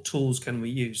 what tools can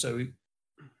we use? So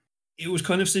it was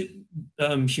kind of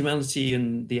humanity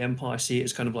and the Empire see it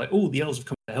as kind of like, oh, the elves have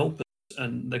come to help us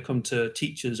and they come to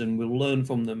teach us and we'll learn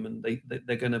from them and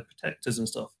they're going to protect us and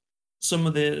stuff. Some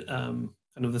of the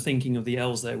kind of the thinking of the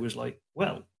elves there was like,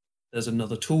 well, there's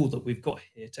another tool that we've got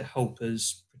here to help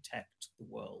us protect the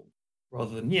world,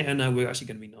 rather than, we're actually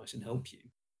going to be nice and help you.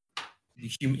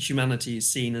 Humanity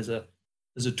is seen as a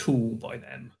tool by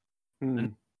them.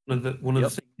 And one of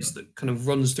the things that kind of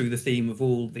runs through the theme of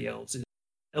all the elves is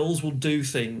elves will do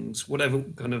things, whether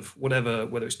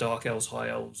it's dark elves, high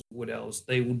elves, wood elves,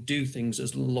 they will do things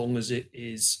as long as it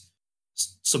is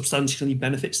substantially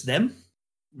benefits them,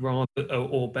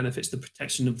 or benefits the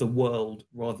protection of the world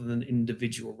rather than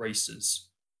individual races.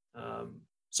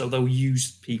 So they'll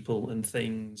use people and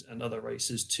things and other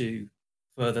races to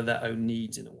further their own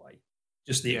needs in a way.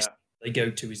 Just the extent they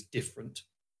go to is different.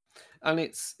 And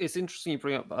it's interesting you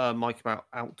bring up, Mike, about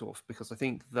Altdorf, because I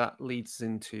think that leads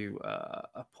into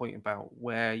a point about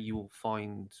where you will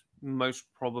find most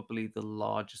probably the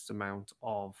largest amount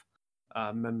of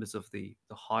members of the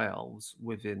High Elves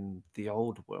within the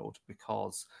Old World,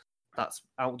 because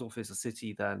Altdorf is a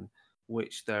city then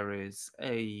which there is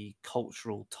a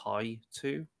cultural tie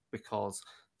to, because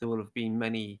there will have been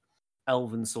many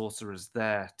elven sorcerers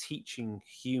there teaching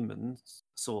human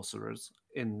sorcerers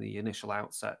in the initial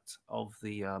outset of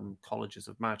the colleges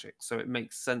of magic. So it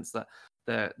makes sense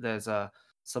that there's a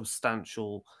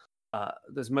substantial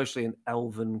there's mostly an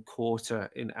elven quarter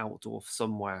in Altdorf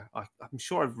somewhere. I'm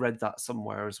sure I've read that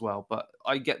somewhere as well, but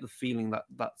I get the feeling that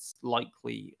that's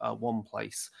likely one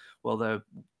place where there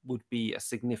would be a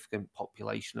significant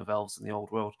population of elves in the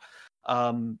old world.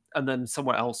 And then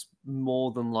somewhere else,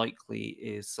 more than likely,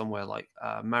 is somewhere like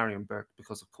Marienburg,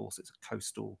 because of course it's a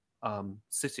coastal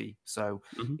city, so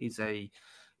is a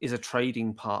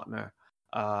trading partner.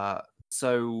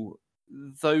 So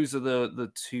those are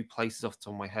the two places off the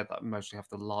top of my head that mostly have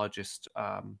the largest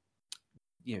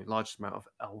largest amount of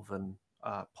elven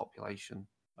population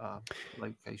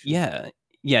locations.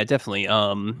 Yeah, definitely.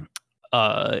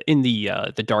 In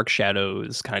the Dark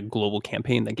Shadows kind of global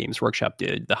campaign that Games Workshop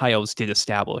did, the High Elves did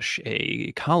establish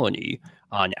a colony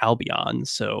on Albion,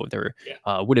 so there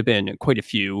would have been quite a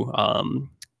few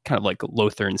kind of like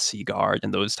Lothar and Seaguard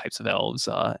and those types of elves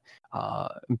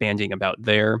banding about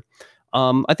there.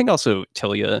 I think also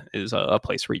Tilia is a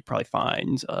place where you'd probably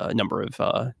find a number of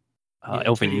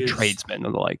elven tradesmen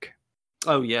and the like.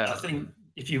 Oh yeah, I think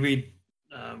if you read,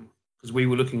 because we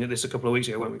were looking at this a couple of weeks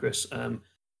ago, weren't we, Chris?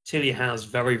 Tilia has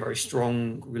very, very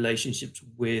strong relationships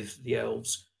with the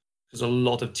elves, because a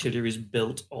lot of Tilia is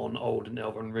built on old and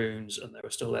elven runes, and there are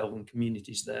still elven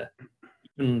communities there.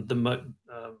 Even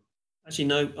actually,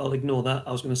 no, I'll ignore that.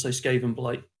 I was going to say Skaven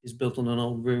Blight is built on an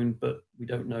old rune, but we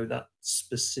don't know that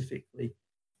specifically.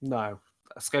 No,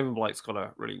 Skaven Blight's got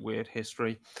a really weird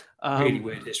history. Really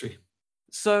weird history.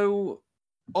 So,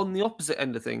 on the opposite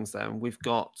end of things, then we've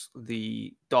got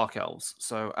the Dark Elves.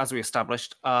 So, as we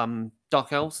established,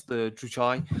 Dark Elves, the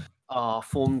Druchai, are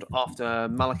formed after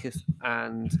Malekith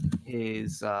and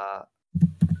his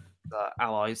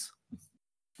allies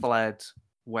fled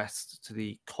west to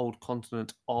the cold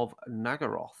continent of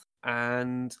Nagaroth.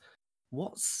 And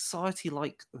what's society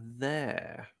like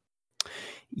there?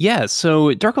 Yeah,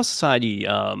 so Dark Elf Society,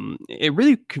 it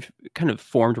really kind of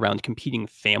formed around competing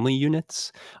family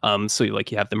units. So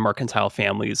like you have the mercantile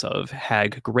families of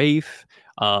Hag Grafe,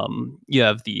 you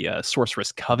have the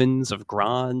sorceress covens of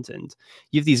Grond, and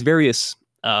you have these various,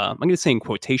 I'm going to say in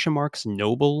quotation marks,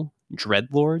 noble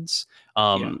dreadlords.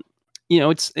 You know,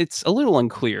 it's a little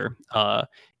unclear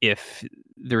if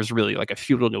there's really like a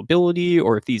feudal nobility,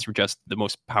 or if these were just the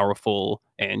most powerful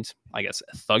and, I guess,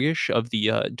 thuggish of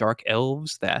the dark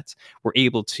elves that were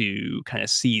able to kind of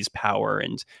seize power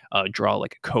and draw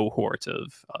like a cohort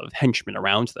of henchmen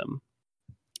around them.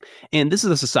 And this is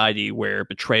a society where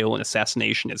betrayal and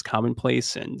assassination is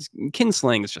commonplace, and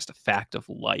kinslaying is just a fact of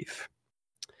life.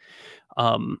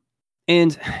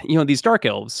 And you know, these dark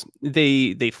elves,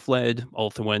 they fled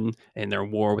Ulthuan in their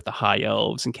war with the high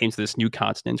elves and came to this new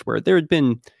continent where there had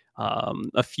been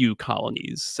a few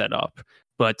colonies set up,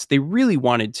 but they really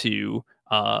wanted to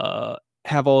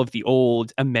have all of the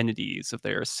old amenities of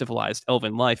their civilized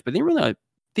elven life, but they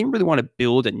didn't really want to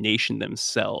build a nation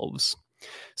themselves.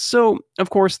 So, of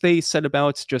course, they set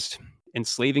about just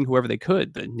enslaving whoever they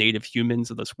could, the native humans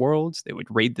of this world. They would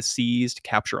raid the seas to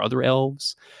capture other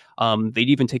elves. They'd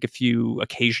even take a few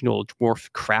occasional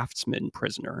dwarf craftsmen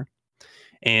prisoner.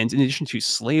 And in addition to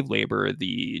slave labor,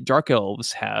 the Dark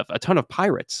Elves have a ton of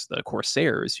pirates, the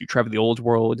Corsairs, who travel the old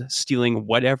world, stealing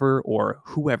whatever or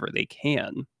whoever they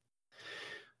can.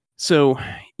 So,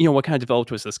 you know, what kind of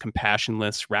developed was this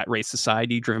compassionless rat race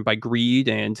society driven by greed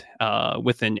and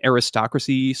with an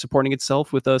aristocracy supporting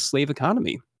itself with a slave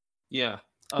economy. Yeah,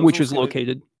 which is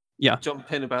located. Yeah,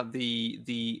 jump in about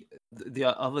the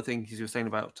other things you were saying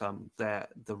about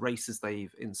the races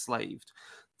they've enslaved.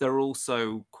 They're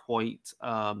also quite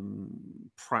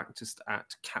practiced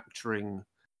at capturing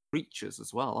creatures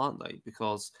as well, aren't they?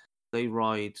 Because they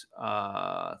ride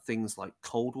things like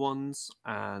cold ones,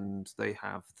 and they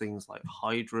have things like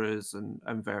hydras and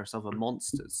various other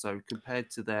monsters. So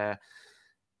compared to their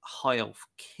high elf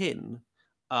kin,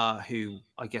 who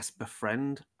I guess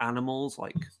befriend animals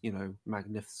like, you know,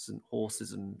 magnificent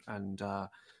horses and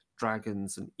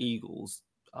dragons and eagles,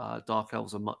 dark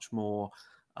elves are much more,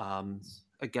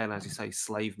 again, as you say,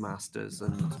 slave masters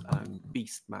and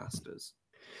beast masters.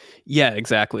 Yeah,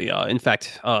 exactly. In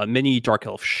fact, many dark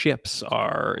elf ships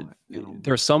are.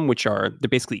 There are some which are they're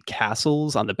basically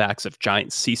castles on the backs of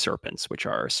giant sea serpents, which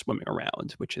are swimming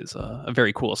around, which is a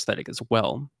very cool aesthetic as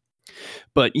well.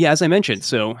 But yeah, as I mentioned,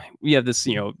 so we have this,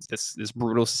 you know, this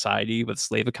brutal society with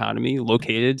slave economy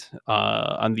located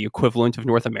on the equivalent of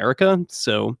North America.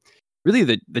 So really,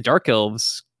 the Dark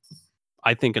Elves,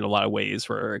 I think, in a lot of ways,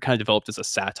 were kind of developed as a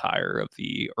satire of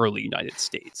the early United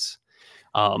States.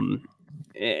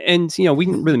 And you know, we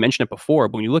didn't really mention it before,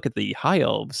 but when you look at the High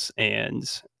Elves and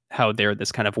how they're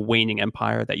this kind of waning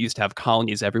empire that used to have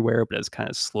colonies everywhere, but has kind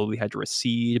of slowly had to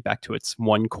recede back to its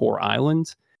one core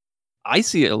island. I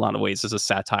see it in a lot of ways as a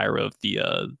satire of the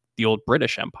old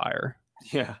British Empire.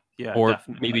 Yeah, or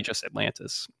definitely. Maybe just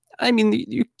Atlantis. I mean,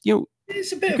 you know,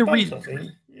 it's a bit of both, I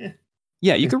think.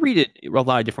 Yeah, you could read it a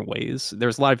lot of different ways.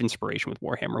 There's a lot of inspiration with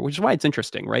Warhammer, which is why it's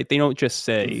interesting, right? They don't just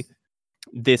say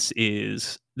this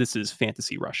is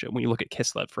fantasy Russia. When you look at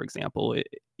Kislev, for example,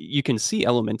 you can see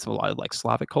elements of a lot of like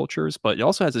Slavic cultures, but it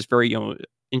also has this very, you know,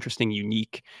 interesting,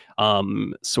 unique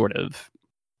sort of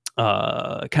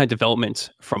kind of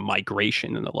development from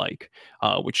migration and the like,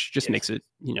 which just makes it,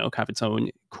 you know, kind of its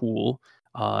own cool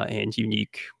and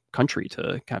unique country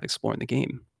to kind of explore in the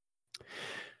game.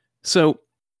 So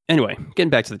anyway, getting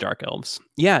back to the Dark Elves.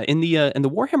 Yeah, in the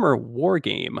Warhammer War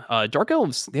game, Dark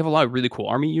Elves, they have a lot of really cool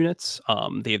army units.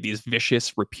 They have these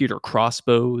vicious repeater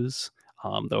crossbows.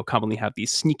 They'll commonly have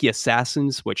these sneaky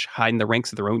assassins which hide in the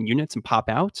ranks of their own units and pop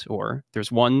out, or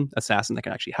there's one assassin that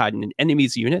can actually hide in an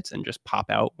enemy's unit and just pop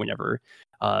out whenever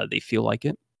they feel like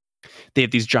it. They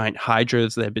have these giant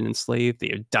hydras that have been enslaved. They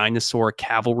have dinosaur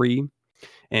cavalry,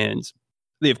 and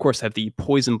they, of course, have the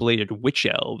poison-bladed witch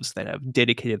elves that have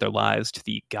dedicated their lives to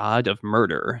the god of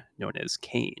murder, known as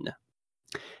Cain.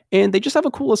 And they just have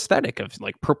a cool aesthetic of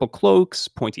like purple cloaks,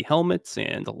 pointy helmets,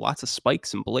 and lots of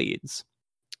spikes and blades.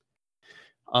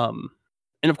 And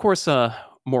of course,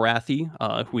 Morathi,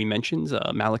 who we mentioned,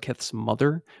 Malekith's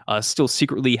mother, still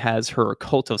secretly has her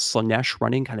cult of Slaanesh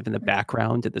running kind of in the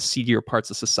background in the seedier parts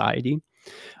of society.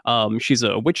 She's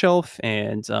a witch elf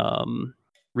and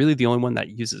really the only one that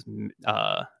uses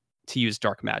to use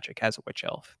dark magic as a witch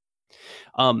elf.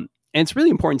 And it's really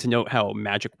important to note how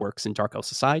magic works in Dark Elf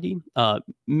society.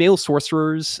 Male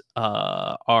sorcerers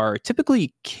are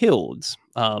typically killed.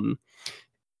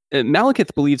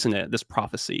 Malekith believes in this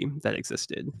prophecy that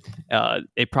existed,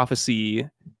 a prophecy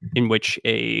in which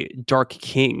a dark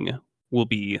king will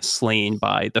be slain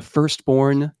by the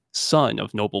firstborn son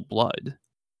of noble blood,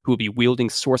 who will be wielding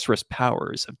sorcerous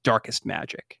powers of darkest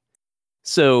magic.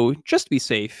 So, just to be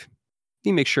safe,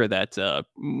 you make sure that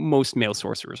most male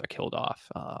sorcerers are killed off.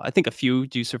 I think a few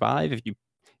do survive.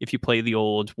 If you play the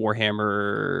old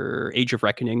Warhammer Age of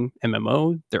Reckoning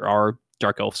MMO, there are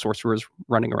dark elf sorcerers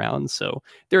running around, so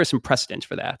there is some precedent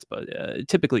for that. But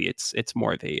typically, it's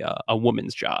more of a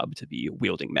woman's job to be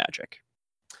wielding magic.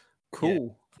 Cool.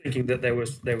 Yeah. Thinking that there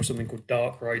was something called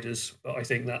Dark Riders, but I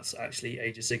think that's actually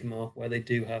Age of Sigmar, where they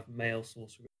do have male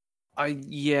sorcerers. I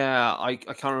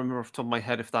can't remember off the top of my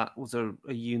head if that was a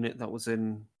unit that was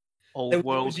in Old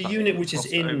World. There was a unit which is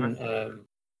in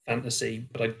fantasy,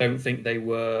 but I don't think they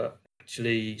were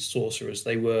actually sorcerers.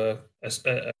 They were a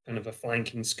kind of a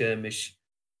flanking skirmish.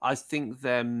 I think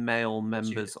they're male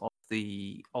members of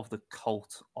the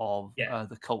cult of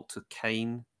the cult of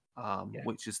Cain,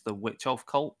 which is the witch elf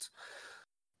cult.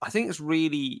 I think it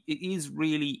is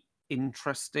really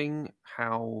interesting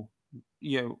how,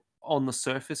 on the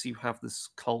surface you have this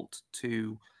cult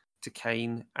to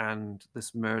Cain and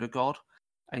this murder god,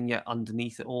 and yet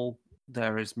underneath it all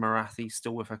there is Morathi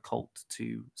still with her cult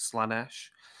to Slaanesh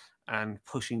and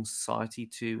pushing society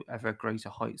to ever greater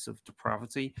heights of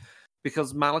depravity.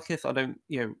 Because Malekith,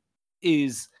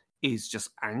 is just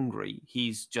angry.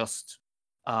 He's just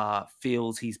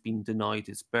feels he's been denied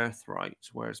his birthright,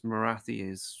 whereas Morathi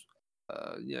is,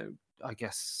 I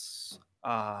guess,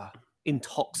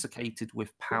 intoxicated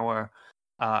with power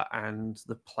and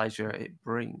the pleasure it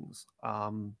brings.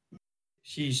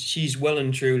 She's well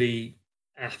and truly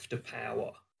after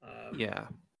power.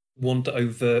 Want to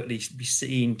overtly be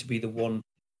seen to be the one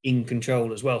in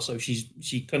control as well. So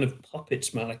she kind of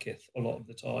puppets Malekith a lot of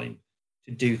the time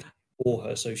to do things for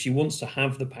her. So she wants to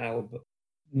have the power, but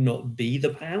not be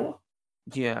the power.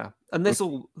 Yeah, and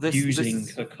using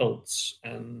her cults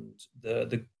and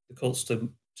the cults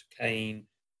to Cain,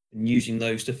 and using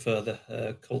those to further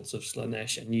her cults of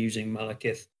Slaanesh, and using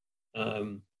Malekith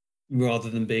rather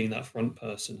than being that front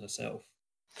person herself.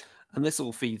 And this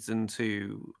all feeds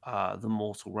into the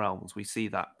mortal realms. We see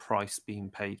that price being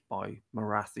paid by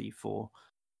Morathi for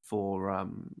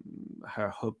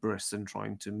her hubris and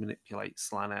trying to manipulate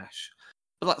Slaanesh.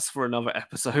 But that's for another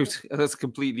episode. That's a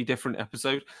completely different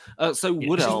episode. So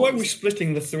Wood Elves. This is why we're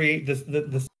splitting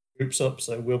the groups up.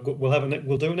 So we'll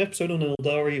do an episode on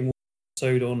Eldari and an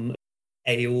episode on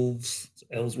elves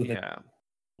with them.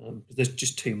 There's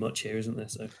just too much here, isn't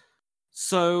there?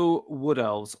 So Wood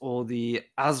Elves, or the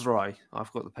Azrai.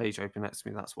 I've got the page open next to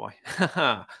me, that's why.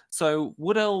 So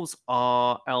Wood Elves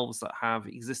are elves that have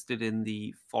existed in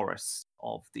the forests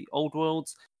of the Old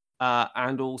Worlds,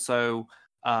 and also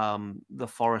the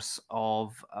forests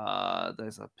of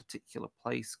there's a particular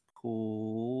place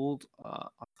called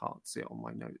I can't see it on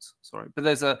my notes, sorry, but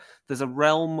there's a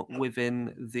realm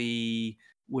within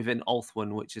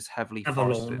Ulthuan which is heavily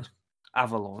forested.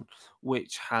 Avalon,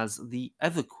 which has the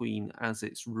Everqueen as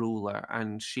its ruler,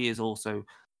 and she is also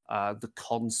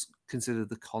considered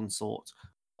the consort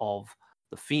of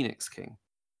the Phoenix King.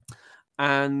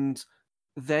 And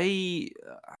the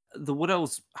Wood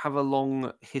Elves have a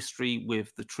long history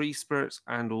with the tree spirits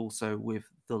and also with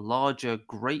the larger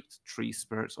great tree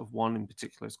spirits of one in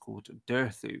particular is called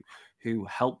Durthu, who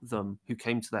helped them, who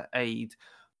came to their aid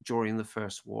during the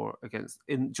first war against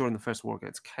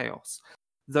Chaos.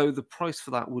 Though the price for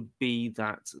that would be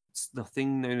that the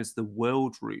thing known as the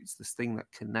world roots, this thing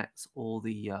that connects all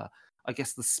the, I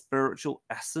guess, the spiritual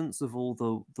essence of all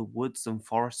the woods and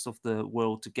forests of the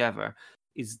world together,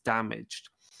 is damaged.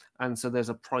 And so there's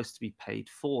a price to be paid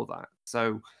for that.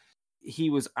 So he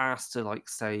was asked to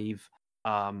save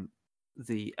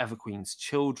the Everqueen's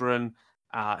children.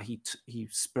 He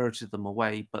spirited them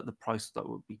away, but the price that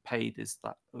would be paid is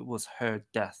that it was her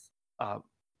death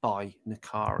by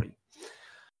N'Kari.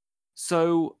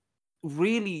 So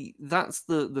really, that's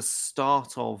the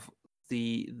start of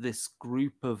this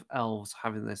group of elves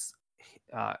having this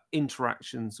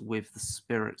interactions with the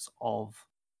spirits of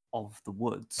the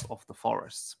woods, of the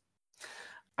forests.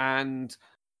 And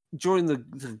during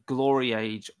the glory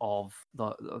age of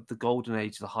the golden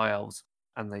age of the High Elves,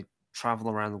 and they travel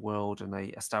around the world and they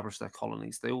establish their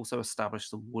colonies, they also establish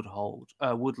the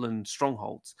woodland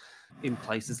strongholds in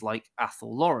places like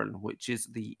Athol Loren, which is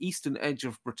the eastern edge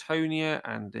of Bretonnia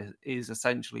and is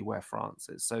essentially where France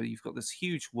is. So you've got this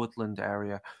huge woodland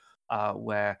area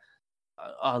where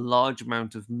a large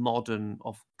amount of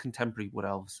contemporary wood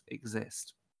elves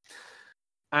exist.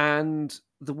 And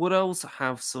the wood elves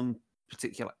have some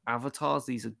particular avatars.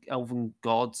 These are elven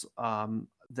gods.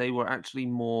 They were actually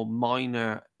more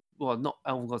minor, well, not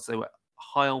elven gods, they were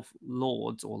high elf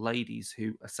lords or ladies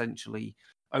who essentially,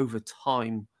 over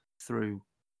time, through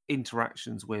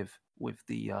interactions with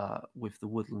the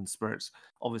woodland spirits,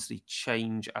 obviously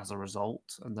change as a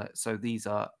result. And so these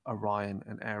are Orion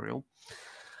and Ariel.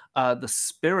 The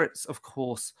spirits, of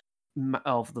course,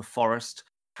 of the forest,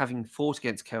 having fought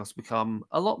against chaos, become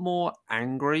a lot more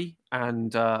angry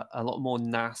and a lot more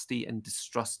nasty and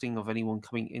distrusting of anyone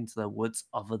coming into their woods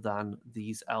other than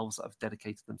these elves that have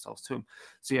dedicated themselves to them.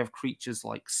 So you have creatures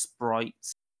like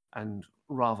sprites and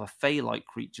rather fey-like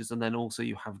creatures, and then also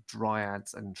you have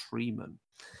dryads and treemen.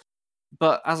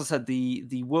 But as I said,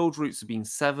 the world roots are being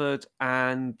severed,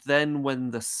 and then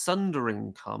when the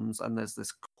Sundering comes and there's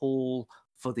this call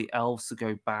for the elves to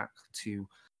go back to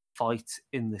fight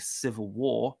in this civil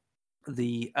war,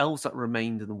 the elves that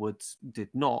remained in the woods did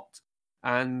not,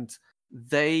 and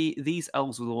these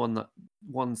elves were the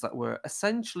ones that were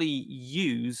essentially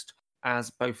used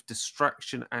as both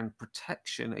distraction and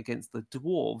protection against the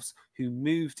dwarves who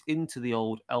moved into the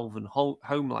old elven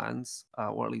homelands,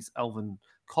 or at least elven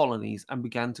colonies, and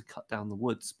began to cut down the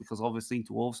woods, because obviously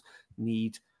dwarves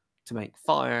need to make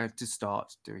fire to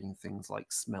start doing things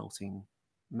like smelting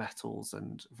metals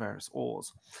and various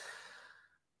ores.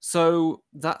 So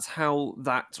that's how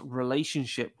that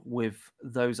relationship with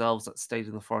those elves that stayed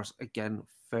in the forest again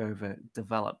further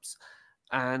develops.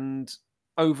 And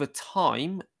over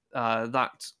time,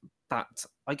 that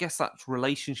I guess that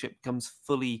relationship becomes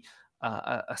fully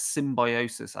a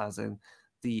symbiosis, as in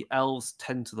the elves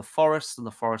tend to the forest and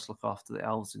the forest look after the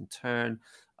elves in turn,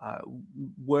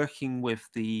 working with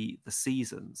the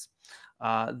seasons.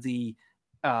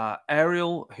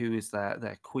 Ariel, who is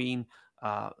their queen,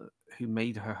 who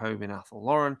made her home in Athol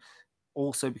Loren,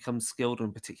 also becomes skilled in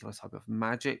a particular type of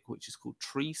magic, which is called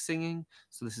tree singing.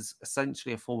 So this is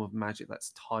essentially a form of magic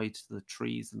that's tied to the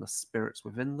trees and the spirits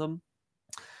within them.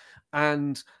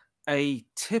 And a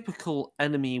typical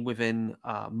enemy within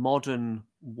modern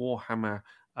Warhammer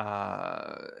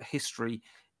history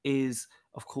is,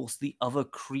 of course, the other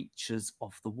creatures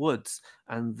of the woods,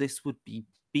 and this would be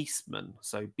beastmen.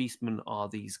 So beastmen are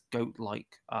these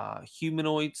goat-like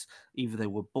humanoids. Either they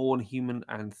were born human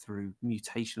and through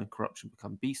mutation and corruption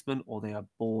become beastmen, or they are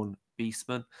born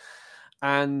beastmen.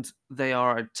 And they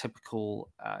are a typical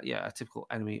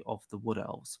enemy of the wood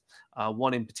elves.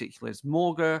 One in particular is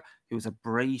Morgur, who is a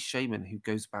Bray shaman who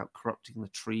goes about corrupting the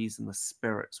trees and the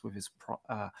spirits with his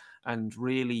and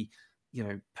really,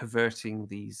 perverting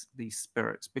these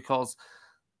spirits. Because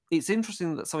it's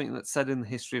interesting that something that's said in the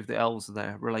history of the elves and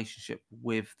their relationship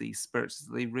with these spirits is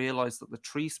that they realize that the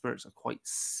tree spirits are quite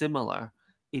similar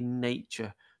in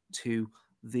nature to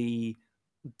the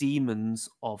demons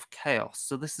of chaos.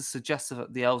 So this is suggestive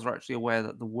that the elves are actually aware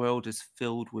that the world is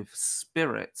filled with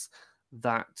spirits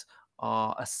that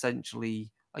are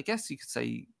essentially, I guess you could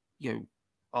say,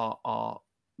 are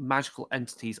magical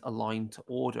entities aligned to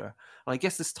order. And I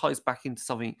guess this ties back into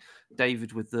something,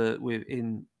 David,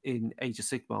 in Age of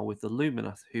Sigmar with the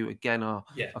Lumineth, who again are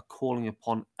calling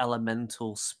upon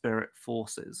elemental spirit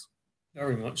forces.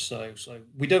 Very much so. So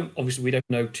we don't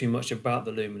know too much about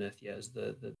the Lumineth yet, as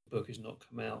the book has not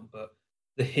come out, but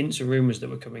the hints and rumors that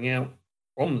were coming out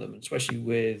from them, especially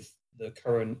with the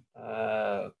current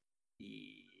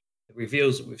the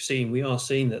reveals that we've seen, we are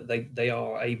seeing that they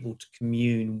are able to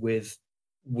commune with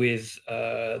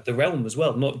the realm as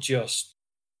well, not just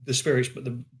the spirits,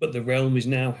 but the realm is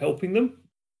now helping them.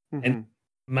 Mm-hmm. And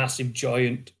massive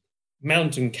giant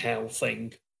mountain cow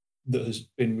thing that has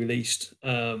been released.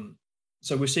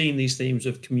 So we're seeing these themes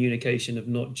of communication, of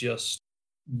not just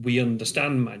we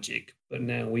understand magic, but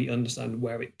now we understand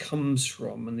where it comes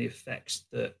from and the effects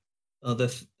that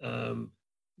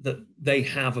that they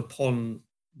have upon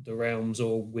the realms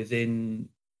or within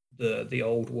the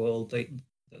old world.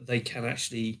 They can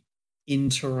actually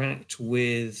interact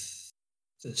with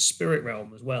the spirit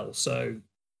realm as well. So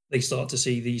they start to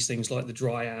see these things like the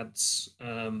dryads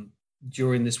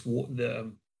during this war.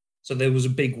 So there was a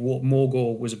big war.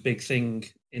 Morgur was a big thing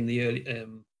in the early,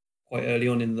 quite early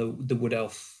on in the Wood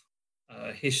Elf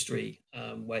history,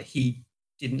 where he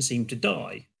didn't seem to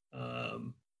die.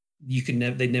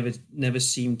 They never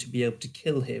seemed to be able to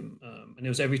kill him, and it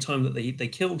was every time that they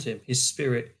killed him, his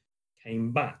spirit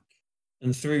came back.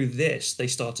 And through this, they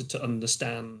started to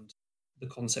understand the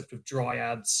concept of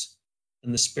dryads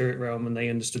and the spirit realm, and they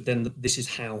understood then that this is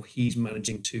how he's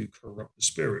managing to corrupt the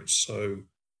spirits. So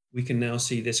we can now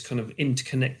see this kind of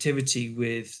interconnectivity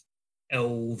with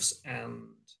elves and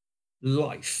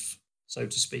life, so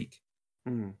to speak.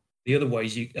 The other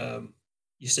ways you're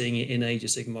seeing it in Age of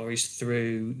Sigmar is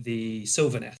through the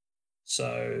Sylvaneth.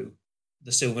 So the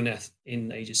Sylvaneth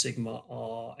in Age of Sigmar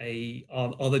are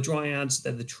the dryads.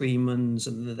 They're the treemans,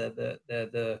 and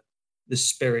they're the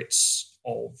spirits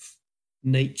of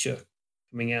nature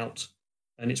coming out,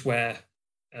 and it's where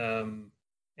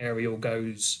Ariel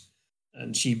goes,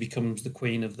 and she becomes the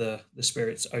queen of the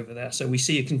spirits over there. So we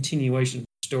see a continuation of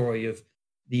the story of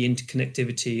the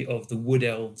interconnectivity of the wood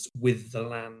elves with the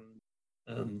land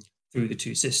through the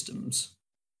two systems.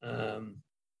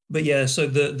 But yeah, so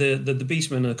the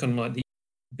beastmen are kind of like the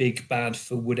big bad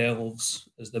for wood elves,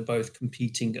 as they're both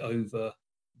competing over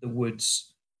the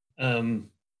woods.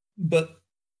 But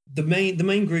the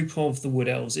main group of the wood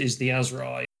elves is the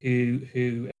Azrai,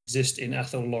 who exist in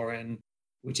Athel Loren,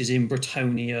 which is in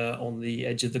Bretonnia on the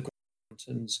edge of the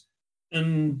mountains.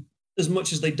 And as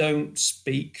much as they don't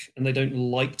speak and they don't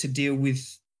like to deal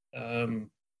with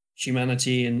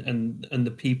humanity and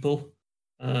the people,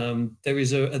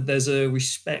 there's a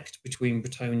respect between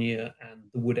Bretonnia and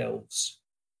the wood elves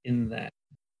in there.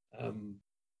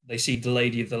 They see the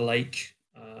Lady of the Lake.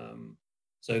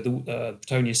 So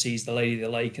Bretonnia sees the Lady of the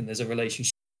Lake, and there's a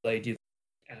relationship with the Lady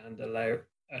of the Lake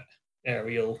and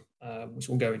Ariel, which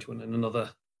we'll go into in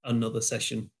another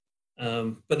session.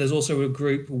 But there's also a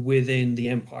group within the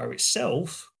Empire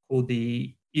itself called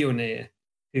the Eonir,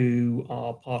 who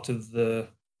are part of the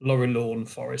Lorelorn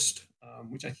Forest,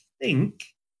 which I think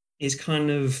is kind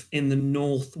of in the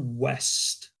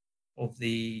northwest of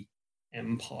the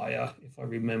Empire, if I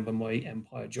remember my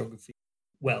Empire geography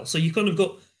well. So you kind of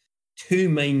got two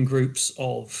main groups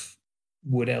of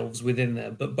wood elves within there,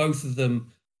 but both of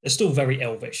them, they're still very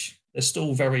elvish. They're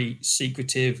still very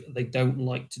secretive. They don't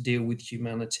like to deal with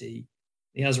humanity.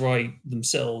 The Azrai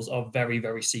themselves are very,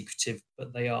 very secretive,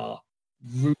 but they are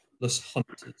ruthless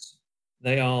hunters.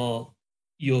 They are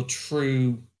your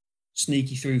true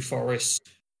sneaky through forests,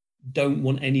 don't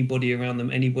want anybody around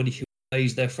them. Anybody who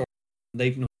plays their forest,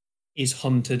 they've not, is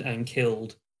hunted and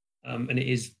killed. And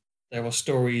there are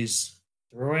stories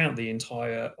throughout the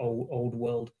entire old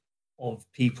world of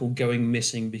people going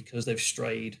missing because they've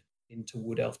strayed into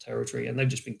wood elf territory and they've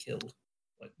just been killed.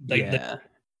 Like they don't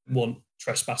want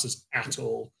trespassers at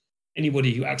all.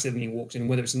 Anybody who accidentally walks in,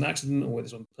 whether it's an accident or whether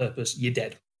it's on purpose, you're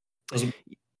dead. Doesn't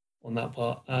on that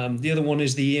part. The other one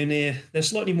is the Eonir. They're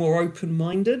slightly more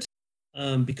open-minded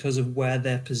because of where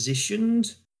they're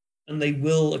positioned, and they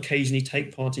will occasionally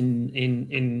take part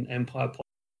in Empire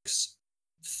politics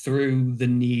through the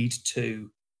need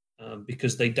to,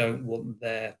 because they don't want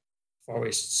their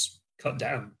forests cut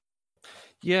down.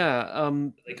 Yeah,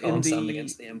 they can't stand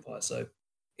against the Empire. So,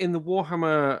 in the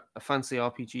Warhammer Fantasy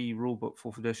RPG rulebook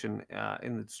 4th edition,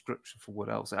 in the description for Wood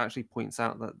Elves, it actually points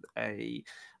out that a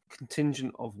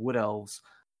contingent of Wood Elves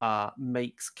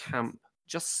makes camp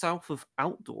just south of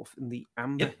Altdorf in the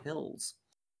Amber Hills,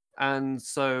 and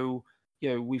so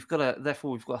we've got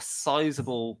a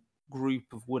sizable group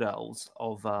of Wood Elves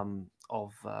of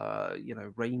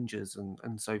rangers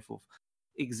and so forth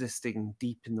existing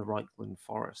deep in the Reichland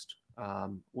Forest,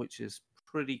 which is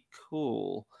pretty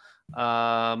cool.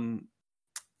 Mike,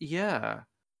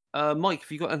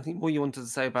 have you got anything more you wanted to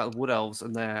say about the Wood Elves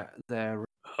and their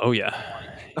Oh yeah,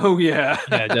 yeah,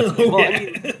 definitely.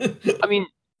 Well, I mean,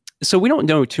 so we don't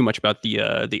know too much about the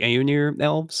Eonir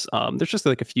elves. There's just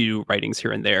like a few writings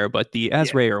here and there, but the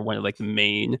Azrai are one of like the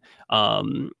main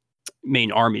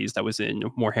armies that was in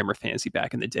Warhammer Fantasy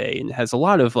back in the day, and has a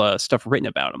lot of stuff written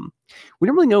about them. We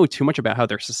don't really know too much about how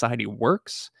their society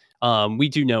works. We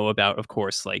do know about, of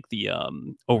course, like the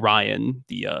Orion,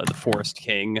 the Forest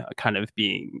King, kind of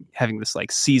having this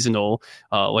like seasonal,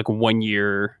 like 1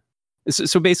 year.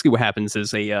 So basically, what happens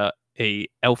is a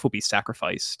elf will be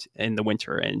sacrificed in the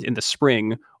winter, and in the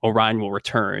spring, Orion will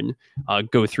return,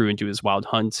 go through and do his wild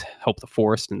hunt, help the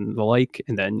forest and the like,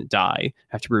 and then die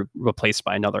after replaced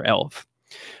by another elf.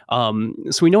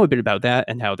 So we know a bit about that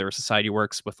and how their society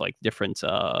works with like different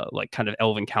like kind of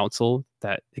elven council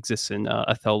that exists in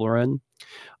Athel Loren.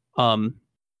 But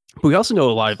we also know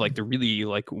a lot of like the really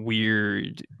like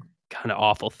weird kind of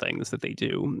awful things that they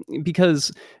do,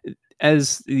 because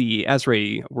as the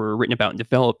Azrai were written about and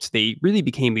developed, they really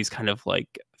became these kind of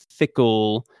like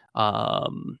fickle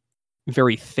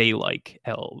very Fey-like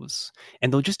elves,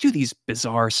 and they'll just do these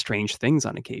bizarre, strange things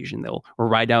on occasion. They'll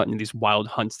ride out in these wild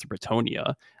hunts through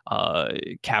Bretonnia,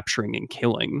 capturing and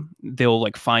killing. They'll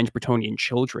like find Bretonian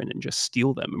children and just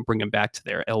steal them and bring them back to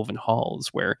their elven halls,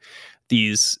 where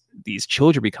these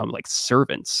children become like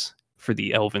servants for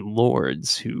the elven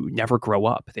lords who never grow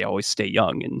up. They always stay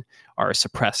young and are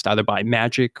suppressed either by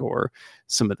magic or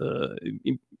some of the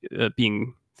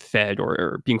being fed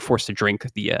or being forced to drink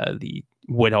the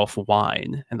wood elf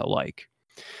wine and the like.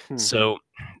 So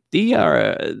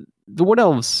the wood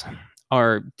elves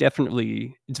are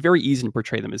definitely, it's very easy to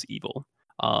portray them as evil,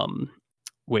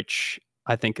 which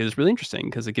I think is really interesting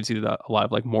because it gives you a lot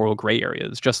of like moral gray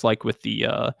areas, just like with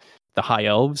the high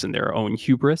elves and their own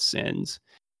hubris. And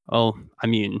well, I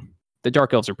mean, the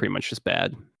dark elves are pretty much just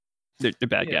bad. They're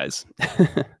bad guys.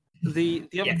 The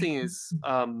other thing is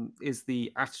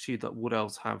the attitude that wood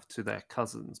elves have to their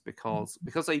cousins, because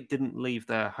they didn't leave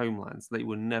their homelands, they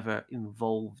were never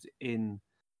involved in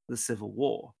the Civil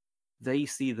War. They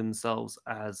see themselves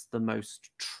as the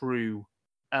most true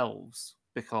elves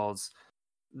because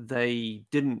they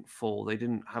didn't fall, they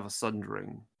didn't have a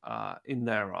sundering in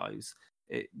their eyes.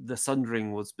 The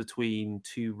sundering was between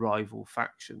two rival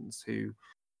factions who,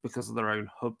 because of their own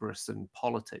hubris and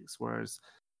politics, whereas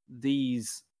the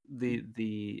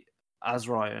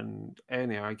Azrai and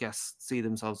Aenir, I guess, see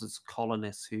themselves as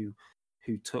colonists who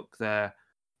took their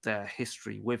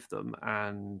history with them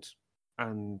and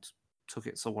took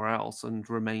it somewhere else and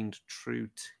remained true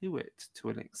to it to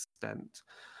an extent.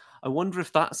 I wonder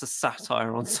if that's a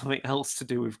satire on something else to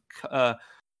do with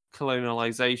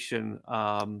colonialization.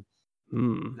 I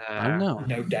don't know.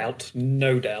 No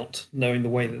doubt. Knowing the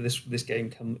way that this game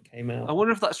came out, I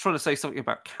wonder if that's trying to say something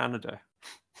about Canada.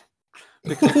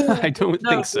 I don't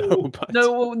think so. But...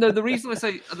 No. The reason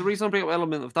I bring up an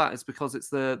element of that is because it's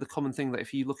the common thing that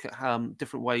if you look at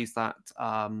different ways that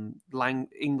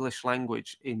English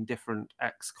language in different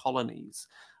ex-colonies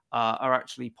are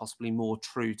actually possibly more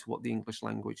true to what the English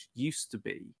language used to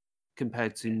be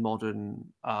compared to modern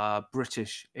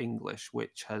British English,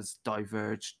 which has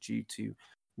diverged due to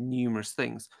numerous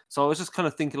things. So I was just kind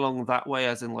of thinking along that way,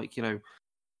 as in like, you know,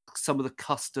 some of the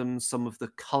customs, some of the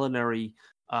culinary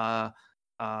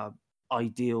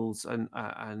ideals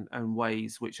and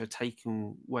ways which are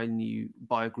taken when you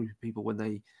by a group of people when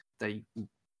they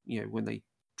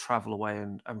travel away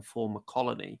and form a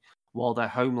colony, while their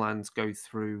homelands go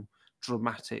through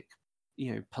dramatic,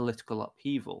 political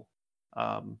upheaval.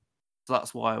 So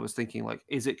that's why I was thinking, like,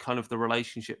 is it kind of the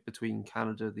relationship between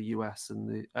Canada, the US,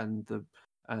 and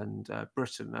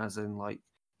Britain, as in, like,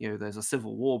 there's a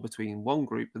civil war between one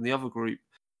group and the other group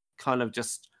kind of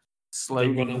just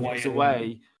slowly moves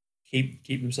away, keep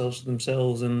themselves to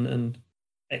themselves and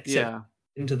accept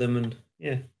into them, and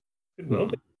could well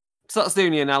be. So that's the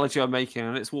only analogy I'm making,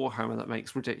 and it's Warhammer that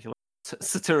makes ridiculous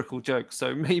satirical jokes.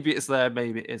 So maybe it's there,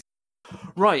 maybe it isn't.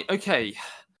 Right, okay.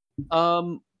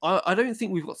 I don't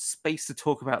think we've got space to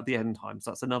talk about the end times.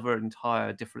 That's another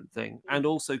entire different thing. And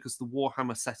also because the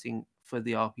Warhammer setting for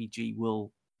the RPG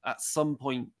will, at some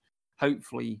point,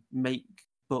 hopefully make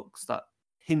books that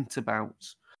hint about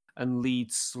and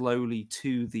lead slowly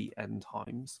to the end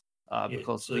times.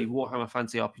 Because the Warhammer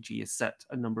Fantasy RPG is set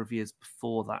a number of years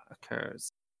before that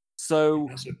occurs. So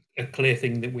that's a clear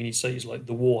thing that we need to say is like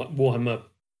the Warhammer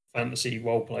Fantasy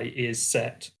roleplay is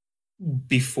set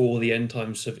before the end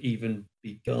times have even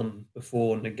begun,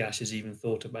 before Nagash has even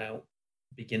thought about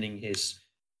beginning his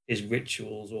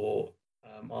rituals, or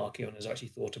Archaon has actually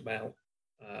thought about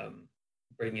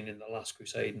bringing in the Last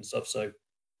Crusade and stuff. So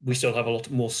we still have a lot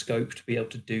more scope to be able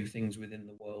to do things within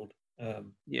the world.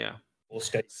 Or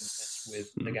scope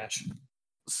with Nagash.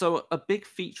 So a big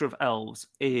feature of elves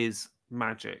is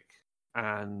magic,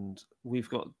 and we've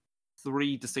got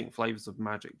 3 distinct flavors of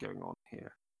magic going on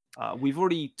here. We've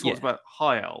already talked about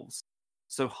high elves.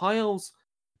 So high elves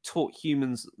taught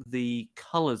humans the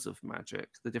colors of magic,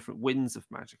 the different winds of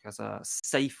magic, as a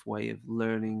safe way of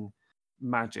learning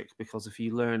magic, because if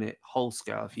you learn it whole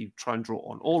scale, if you try and draw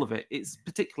on all of it, it's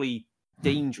particularly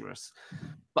dangerous.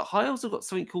 But high elves have got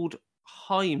something called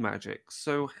high magic.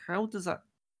 So how does that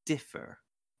differ?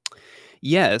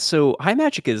 Yeah, so high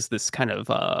magic is this kind of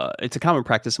it's a common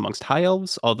practice amongst high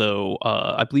elves, although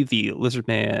I believe the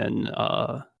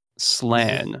Lizardman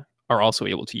Slann are also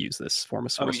able to use this form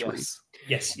of sorcery.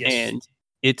 Yes. And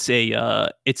it's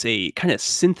a kind of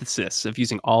synthesis of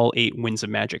using all 8 winds of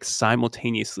magic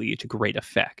simultaneously to great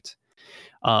effect.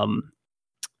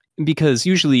 Because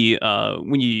usually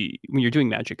when you're doing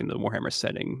magic in the Warhammer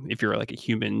setting, if you're like a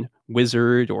human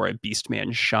wizard or a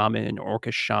beastman shaman or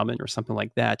orcish shaman or something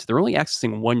like that, they're only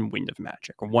accessing one wind of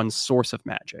magic or one source of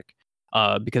magic.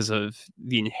 because of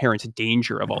the inherent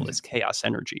danger of all this chaos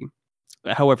energy.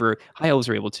 However, high elves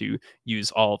are able to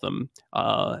use all of them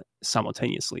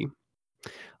simultaneously.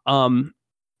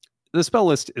 The spell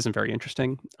list isn't very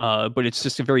interesting, but it's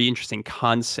just a very interesting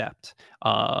concept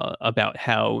about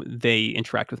how they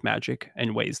interact with magic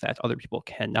in ways that other people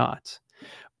cannot.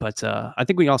 But I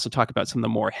think we can also talk about some of the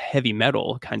more heavy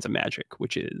metal kinds of magic,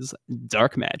 which is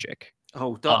dark magic.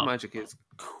 Oh, dark magic is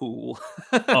cool.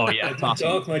 Oh yeah, it's awesome.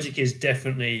 Dark magic is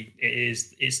definitely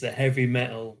it's the heavy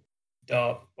metal,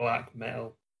 dark black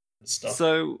metal stuff.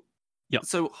 So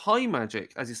high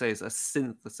magic, as you say, is a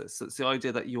synthesis. So it's the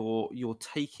idea that you're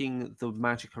taking the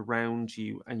magic around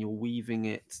you and you're weaving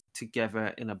it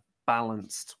together in a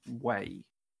balanced way.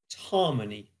 It's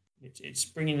harmony. It's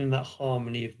bringing in that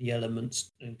harmony of the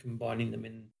elements and combining them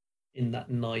in that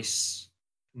nice,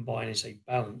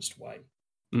 balanced way.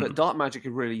 But dark magic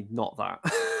is really not that.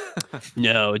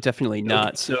 No, definitely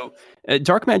not. So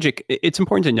dark magic, it's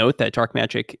important to note that dark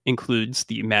magic includes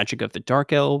the magic of the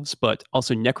dark elves, but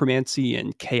also necromancy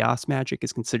and chaos magic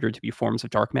is considered to be forms of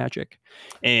dark magic.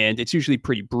 And it's usually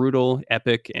pretty brutal,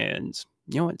 epic, and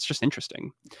it's just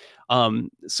interesting.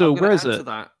 So whereas add to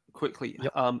that quickly,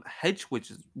 hedge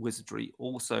wizardry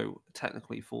also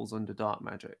technically falls under dark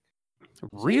magic.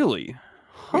 Really?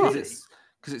 Huh.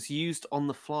 Because it's used on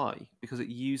the fly, because it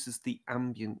uses the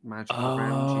ambient magic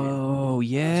around you. Oh,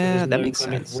 yeah, so that makes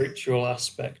sense. Kind of ritual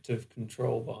aspect of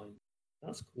control behind.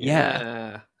 That's cool.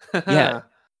 Yeah. Yeah.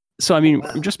 So, I mean,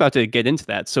 I'm just about to get into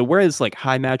that. So, whereas like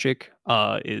high magic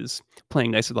is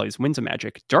playing nice with all these winds of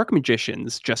magic, dark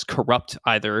magicians just corrupt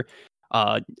either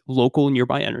local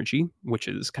nearby energy, which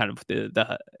is kind of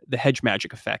the hedge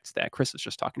magic effect that Chris was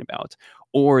just talking about,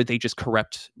 or they just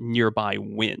corrupt nearby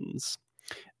winds.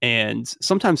 And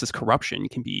sometimes this corruption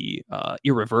can be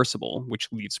irreversible, which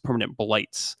leaves permanent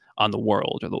blights on the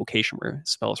world or the location where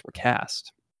spells were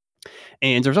cast.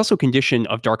 And there's also a condition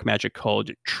of dark magic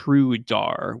called True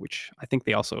Dar, which I think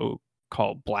they also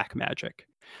call black magic.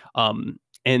 And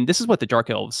this is what the Dark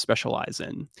Elves specialize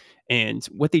in. And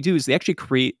what they do is they actually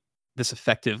create this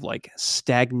effective, like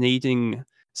stagnant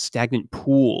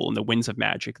pool in the winds of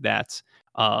magic that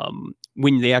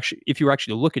if you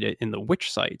actually look at it in the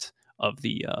witch site of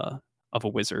a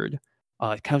wizard,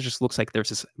 it kind of just looks like there's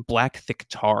this black thick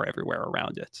tar everywhere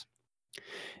around it.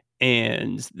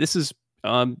 And this is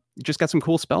just got some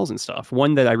cool spells and stuff.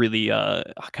 One that I really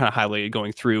kind of highlighted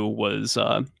going through was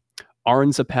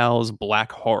Arnzapal's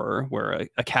Black Horror, where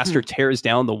a caster tears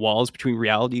down the walls between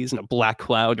realities and a black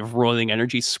cloud of roiling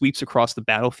energy sweeps across the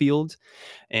battlefield.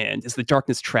 And as the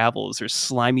darkness travels, there's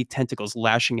slimy tentacles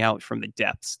lashing out from the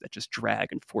depths that just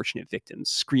drag unfortunate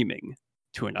victims screaming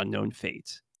to an unknown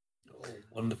fate. Oh,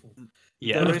 wonderful.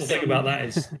 Yeah. The wonderful thing about that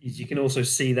is you can also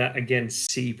see that again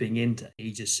seeping into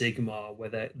Age of Sigmar, where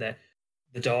the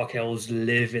Dark Elves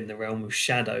live in the realm of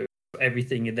shadow.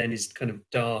 Everything then is kind of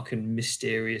dark and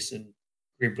mysterious and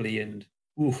gribbly and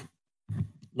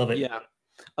love it. Yeah.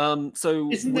 So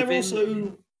isn't there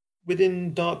also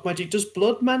within dark magic, does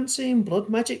bloodmancy and blood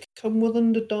magic come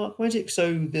within the dark magic?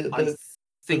 So I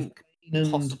think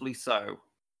possibly so.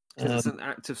 It's an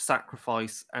act of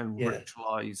sacrifice and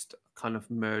ritualized kind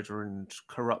of murder and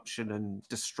corruption and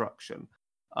destruction.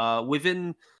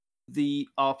 Within the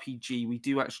RPG, we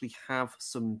do actually have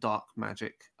some dark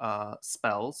magic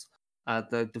spells.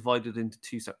 They're divided into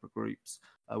two separate groups.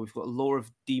 We've got Law of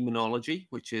Demonology,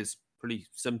 which is pretty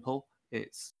simple.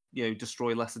 It's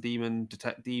destroy lesser demon,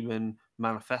 detect demon,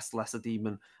 manifest lesser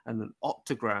demon, and an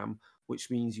octagram,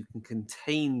 which means you can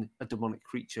contain a demonic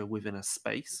creature within a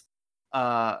space.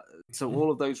 So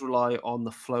all of those rely on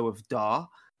the flow of Dar.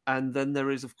 And then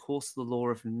there is, of course, the law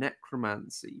of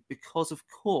necromancy, because, of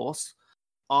course,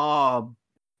 our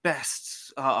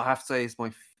best, I have to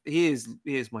say, he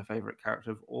is my favorite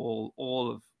character of all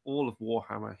of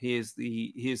Warhammer. He is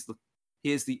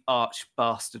the arch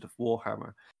bastard of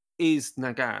Warhammer, is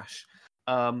Nagash.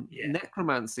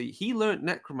 Necromancy. He learned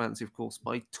necromancy, of course,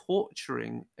 by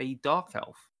torturing a dark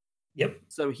elf. Yep.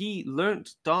 So he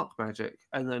learnt dark magic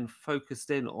and then focused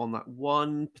in on that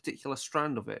one particular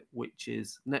strand of it, which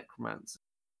is necromancy.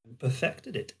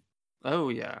 Perfected it. Oh,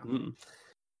 yeah.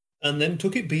 And then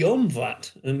took it beyond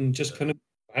that and just kind of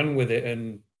ran with it.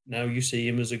 And now you see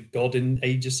him as a god in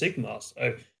Age of Sigmar.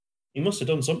 So he must have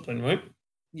done something, right?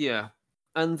 Yeah.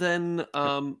 And then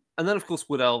of course,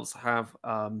 Wood Elves have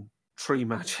tree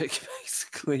magic,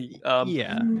 basically.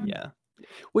 Yeah.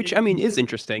 Which, I mean, is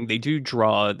interesting. They do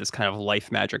draw this kind of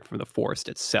life magic from the forest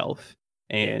itself.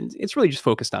 And it's really just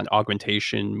focused on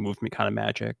augmentation, movement kind of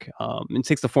magic. It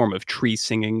takes the form of tree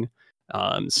singing,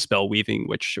 spell weaving,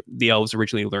 which the elves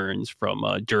originally learned from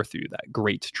Durthu, that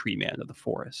great tree man of the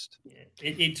forest. Yeah,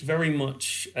 it's very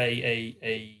much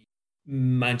a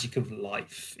magic of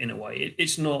life in a way.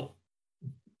 It's not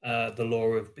the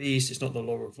lore of beasts. It's not the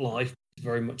lore of life. It's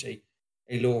very much a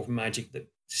lore of magic that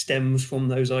stems from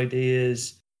those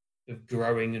ideas of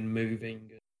growing and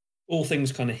moving. All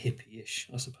things kind of hippie-ish,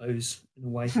 I suppose, in a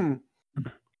way.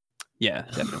 Yeah,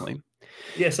 definitely.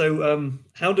 Yeah. So,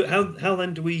 how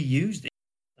then do we use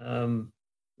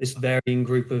this varying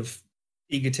group of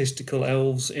egotistical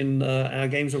elves in our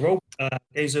games of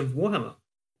Warhammer?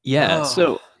 Yeah,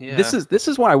 this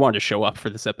is why I wanted to show up for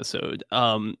this episode.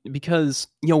 Because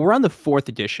we're on the 4th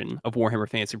edition of Warhammer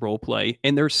Fantasy Roleplay,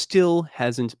 and there still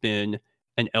hasn't been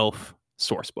an elf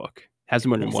source book.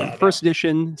 Hasn't been in one first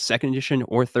edition, second edition,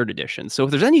 or third edition. So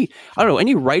if there's any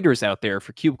writers out there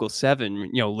for Cubicle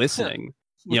 7, listening,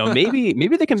 maybe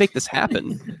they can make this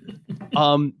happen.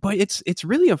 But it's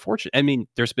really unfortunate. I mean,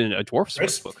 there's been a dwarf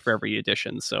source book for every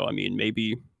edition, so I mean,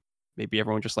 maybe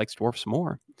everyone just likes dwarfs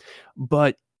more.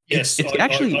 But yes,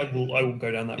 I will go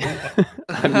down that route.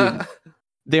 I mean,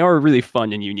 they are really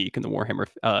fun and unique in the Warhammer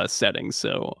setting,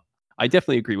 so I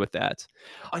definitely agree with that.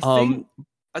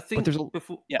 I think there's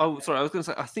before. Yeah. Oh, sorry. I was going to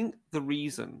say. I think the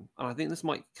reason, and I think this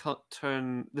might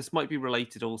This might be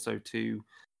related also to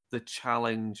the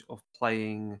challenge of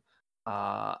playing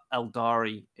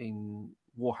Eldari in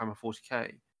Warhammer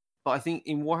 40k. But I think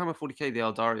in Warhammer 40k, the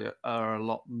Eldari are a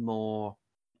lot more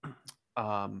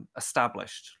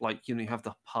established. Like you have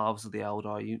the paths of the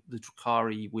Eldar, the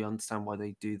Drukhari. We understand why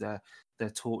they do their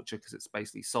torture because it's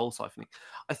basically soul siphoning.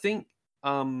 I think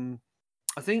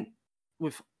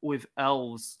with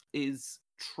elves is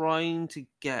trying to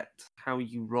get how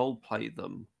you role play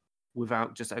them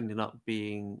without just ending up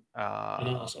being an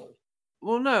arsehole.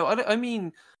 Well, no, I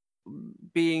mean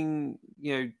being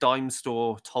dime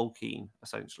store Tolkien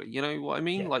essentially. You know what I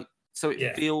mean? Yeah. Like so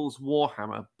it feels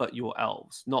Warhammer, but you're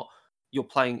elves. Not you're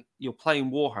playing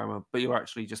Warhammer, but you're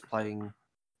actually just playing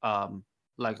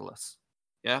Legolas.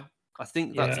 Yeah, I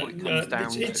think that's what it comes down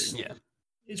to. Yeah.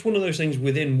 It's one of those things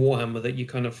within Warhammer that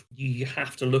you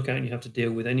have to look at and you have to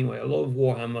deal with anyway. A lot of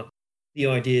Warhammer, the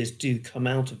ideas do come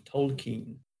out of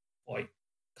Tolkien quite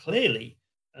clearly,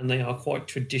 and they are quite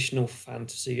traditional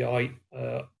fantasy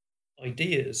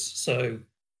ideas. So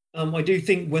I do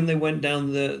think when they went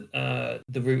down the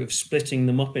route of splitting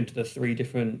them up into the 3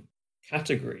 different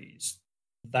categories,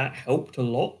 that helped a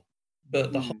lot.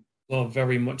 But the whole are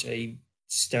very much a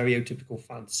stereotypical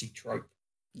fantasy trope.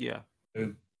 Yeah.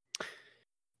 So,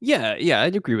 yeah,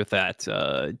 I'd agree with that,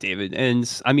 David.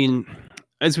 And I mean,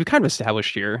 as we kind of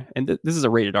established here, and this is a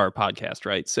rated R podcast,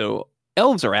 right? So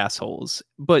elves are assholes,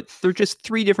 but they're just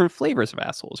 3 different flavors of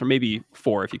assholes, or maybe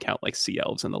 4 if you count like sea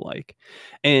elves and the like.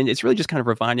 And it's really just kind of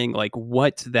refining like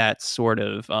what that sort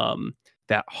of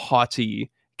that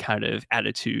haughty kind of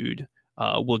attitude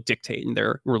will dictate in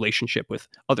their relationship with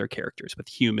other characters, with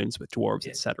humans, with dwarves,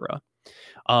 etc.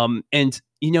 And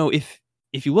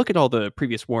if you look at all the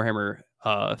previous Warhammer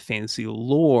fantasy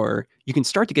lore, you can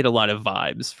start to get a lot of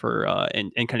vibes for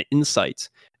and kind of insights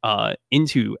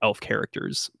into elf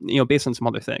characters, based on some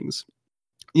other things.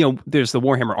 There's the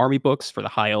Warhammer army books for the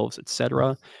high elves,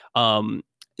 etc.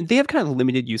 They have kind of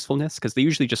limited usefulness because they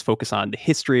usually just focus on the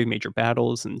history of major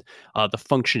battles and the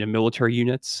function of military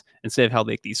units instead of how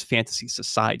these fantasy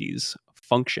societies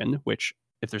function, which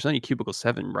if there's any Cubicle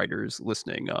 7 writers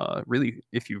listening, really,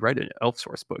 if you write an elf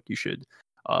source book, you should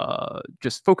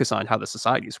just focus on how the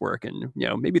societies work and,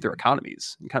 maybe their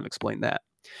economies and kind of explain that.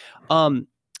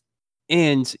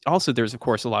 And also there's, of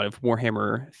course, a lot of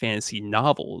Warhammer fantasy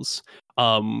novels,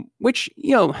 which,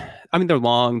 they're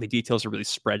long, the details are really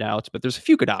spread out, but there's a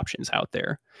few good options out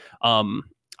there. I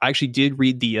actually did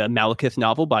read the Malekith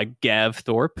novel by Gav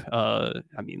Thorpe,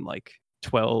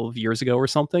 12 years ago or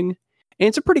something. And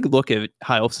it's a pretty good look at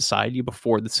high elf society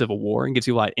before the Civil War and gives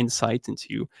you a lot of insight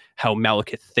into how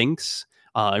Malekith thinks.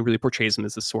 It really portrays him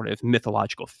as a sort of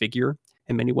mythological figure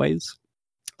in many ways.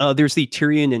 There's the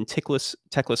Tyrion and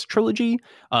Teclis trilogy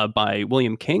by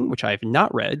William King, which I have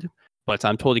not read, but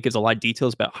I'm told it gives a lot of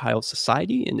details about high elf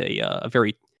society and a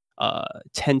very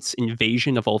tense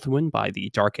invasion of Ulthuan by the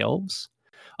Dark Elves.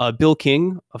 Bill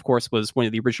King, of course, was one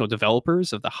of the original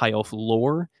developers of the high elf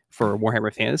lore for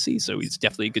Warhammer Fantasy, so he's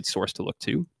definitely a good source to look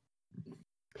to.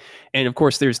 And of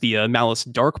course, there's the Malice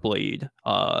Darkblade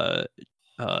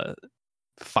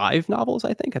 5 novels,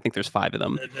 I think. I think there's 5 of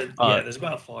them. There's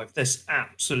about 5. There's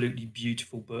absolutely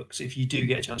beautiful books. If you do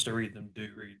get a chance to read them, do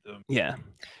read them. Yeah.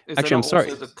 Actually, I'm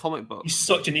sorry. The comic book. He's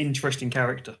such an interesting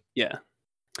character. Yeah.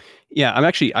 Yeah,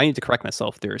 I need to correct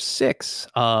myself. There's 6,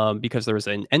 because there was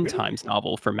an End Times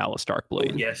novel for Malice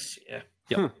Darkblade. Oh, yes, yeah.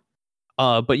 Yep.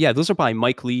 But yeah, those are by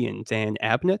Mike Lee and Dan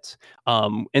Abnett.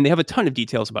 And they have a ton of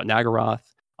details about Nagaroth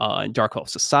and Dark Elf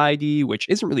Society, which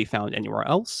isn't really found anywhere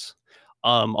else.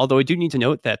 Although I do need to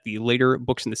note that the later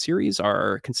books in the series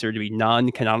are considered to be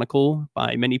non-canonical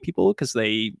by many people because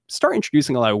they start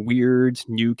introducing a lot of weird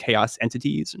new chaos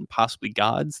entities and possibly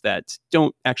gods that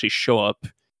don't actually show up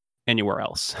anywhere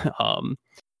else.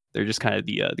 They're just kind of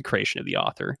the creation of the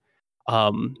author.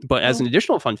 But as an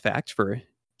additional fun fact for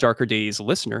Darker Days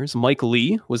listeners, Mike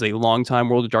Lee was a longtime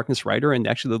World of Darkness writer and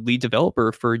actually the lead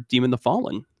developer for Demon the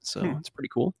Fallen. So it's pretty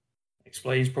cool.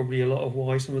 Explains probably a lot of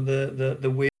why some of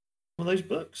the weird of those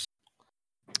books.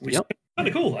 Which Yep. is kind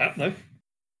of cool, that though.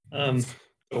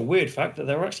 A weird fact that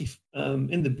they were actually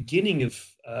in the beginning of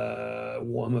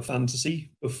Warhammer Fantasy,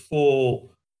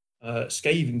 before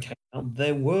Skaven came out,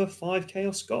 there were 5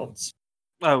 Chaos Gods.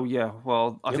 Oh yeah,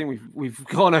 well, I think we've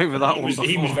gone over that one before.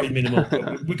 He was very minimal.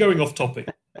 We're going off topic.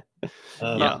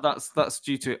 That's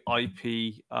due to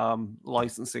IP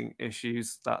licensing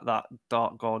issues. That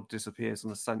Dark God disappears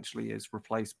and essentially is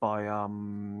replaced by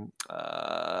Be'lakor.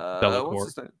 what's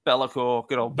his name? Be'lakor,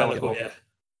 good old Be'lakor.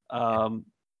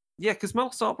 Yeah. Because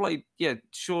Malice Darkblade,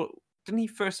 sure. Didn't he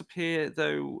first appear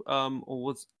though? Or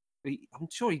was he? I'm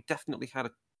sure he definitely had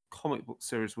a comic book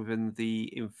series within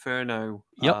the Inferno.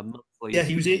 Monthly. Yeah,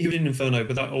 he was in Inferno,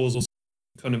 but that was also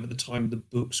kind of at the time the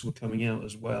books were coming out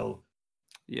as well.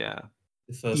 Yeah.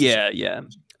 Yeah.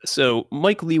 So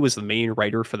Mike Lee was the main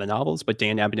writer for the novels, but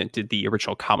Dan Abnett did the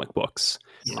original comic books.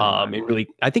 It really,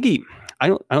 I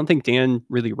don't think Dan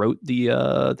really wrote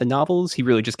the novels. He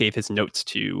really just gave his notes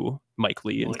to Mike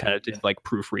Lee and kind of did like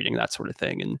proofreading, that sort of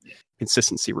thing, and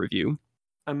consistency review.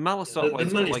 And Malice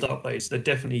Darkblades, they're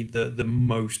definitely the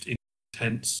most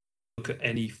intense look at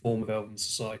any form of Elven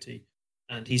society,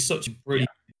 and he's such a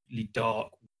brilliantly dark,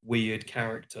 weird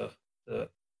character that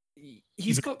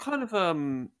he's got kind of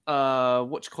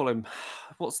what you call him?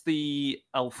 What's the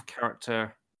elf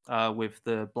character with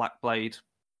the black blade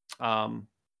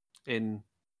in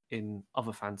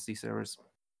other fantasy series?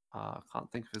 I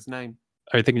can't think of his name.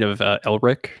 Are you thinking of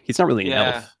Elric? He's not really an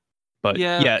elf. But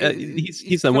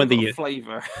he's the one the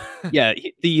flavor.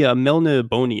 The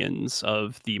Melnibonians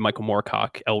of the Michael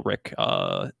Moorcock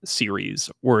Elric series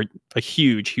were a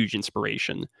huge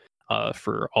inspiration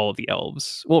for all of the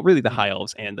elves. Well, really the high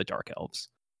elves and the dark elves.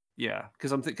 Yeah,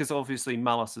 because obviously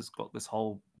Malice has got this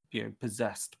whole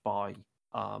possessed by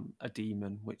a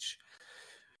demon, which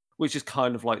is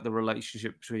kind of like the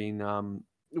relationship between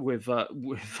with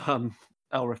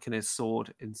Elric and his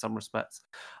sword in some respects.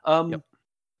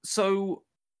 So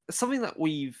something that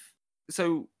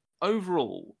so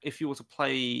overall, if you were to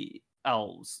play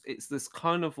elves, it's this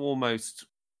kind of almost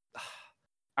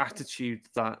attitude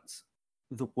that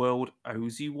the world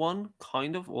owes you one,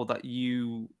 kind of, or that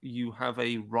you have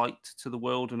a right to the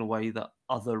world in a way that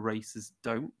other races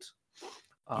don't.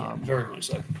 Very much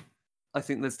so. I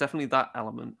think there's definitely that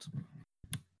element.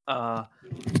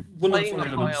 Playing a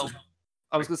high elf,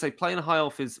 I was going to say, playing a high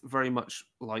elf is very much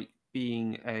like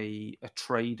being a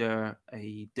trader,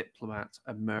 a diplomat,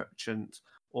 a merchant,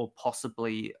 or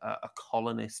possibly a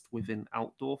colonist within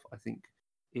Altdorf, I think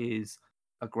is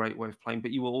a great way of playing.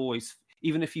 But you will always,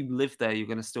 even if you live there, you're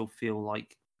going to still feel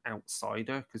like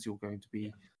outsider because you're going to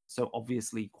be so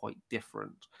obviously quite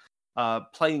different.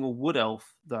 Playing a wood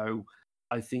elf, though,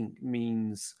 I think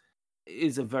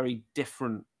is a very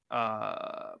different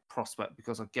prospect,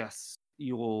 because I guess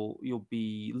you'll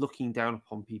be looking down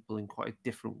upon people in quite a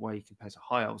different way compared to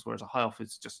high elves, whereas a high elf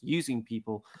is just using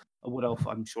people. A wood elf,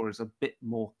 I'm sure, is a bit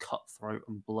more cutthroat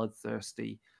and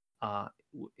bloodthirsty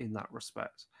in that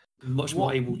respect. Much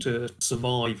more able to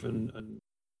survive and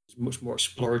is much more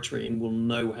exploratory and will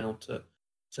know how to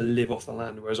live off the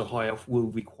land, whereas a high elf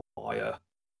will require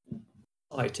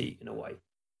society in a way.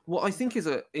 What I think is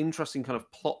an interesting kind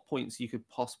of plot points you could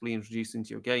possibly introduce into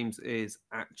your games is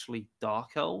actually dark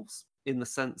elves, in the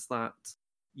sense that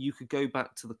you could go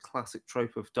back to the classic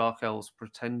trope of dark elves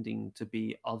pretending to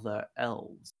be other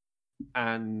elves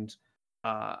and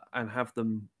have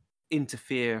them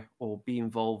interfere or be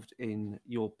involved in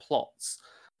your plots.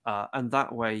 And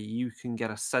that way you can get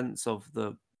a sense of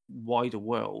the wider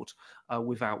world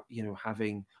without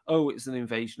having it's an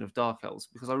invasion of dark elves,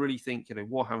 because I really think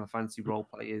Warhammer Fantasy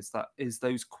Roleplay is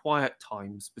those quiet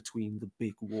times between the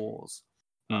big wars.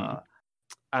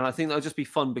 And I think that'll just be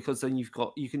fun, because then you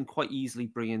can quite easily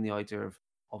bring in the idea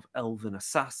of elven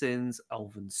assassins,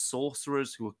 elven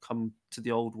sorcerers who have come to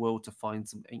the old world to find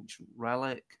some ancient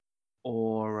relic,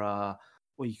 or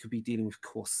you could be dealing with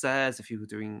corsairs if you were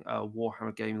doing a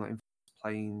Warhammer game like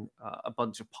playing a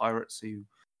bunch of pirates who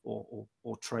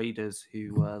or traders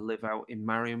who live out in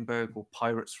Marienburg, or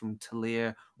pirates from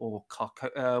Talir, or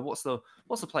what's the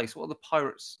place? What are the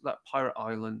pirates? That pirate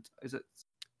island, is it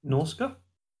Norska?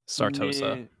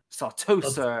 Sartosa.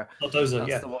 Sartosa. Sartosa,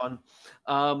 That's the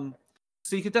one.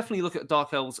 So you could definitely look at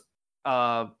Dark Elves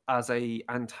as a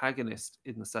antagonist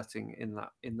in the setting in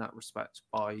that respect.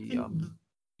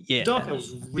 Dark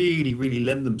Elves really, really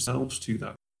lend themselves to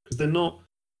that, because they're not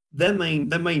their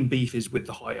main beef is with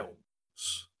the High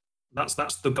Elves. That's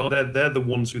the god. They're the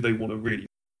ones who they want to really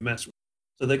mess with.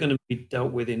 So they're going to be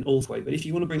dealt with in Ulthwé. But if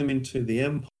you want to bring them into the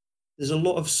Empire, there's a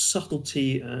lot of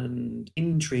subtlety and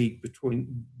intrigue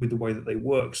with the way that they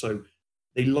work. So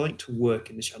they like to work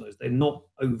in the shadows. They're not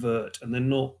overt, and they're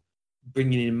not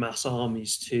bringing in mass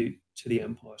armies to the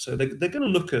Empire. So they're going to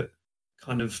look at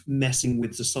kind of messing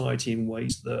with society in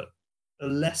ways that are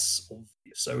less obvious.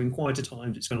 So in quieter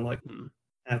times, it's going to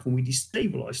how can we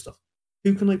destabilize stuff?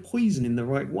 Who can I poison in the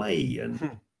right way? And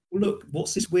well, look,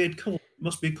 what's this weird cult? It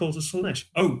must be a cult of Slaanesh.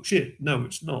 Oh shit, no,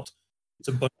 it's not. It's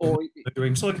a bunch of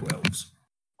murdering psycho elves.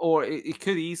 Or it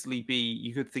could easily be,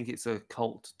 you could think it's a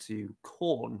cult to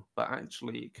Khorne, but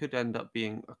actually it could end up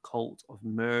being a cult of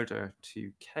murder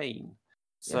to Khaine.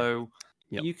 So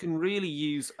you can really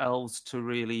use elves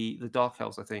the Dark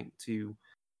Elves, I think, to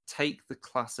take the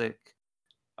classic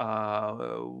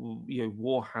Warhammer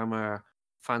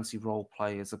fancy role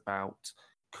players about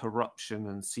corruption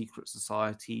and secret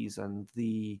societies, and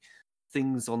the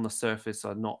things on the surface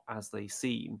are not as they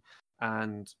seem,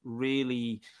 and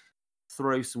really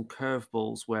throw some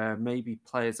curveballs where maybe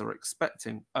players are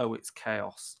expecting, it's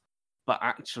chaos, but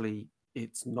actually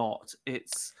it's not.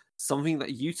 It's something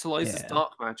that utilizes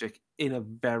dark magic in a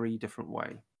very different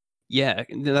way. Yeah,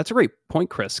 that's a great point,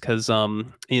 Chris, because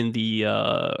in the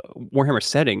Warhammer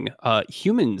setting,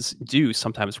 humans do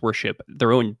sometimes worship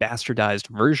their own bastardized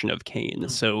version of Khaine.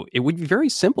 So it would be very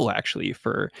simple, actually,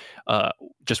 for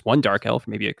just one Dark Elf,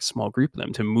 maybe a small group of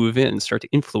them, to move in and start to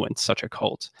influence such a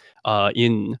cult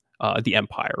in the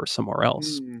Empire or somewhere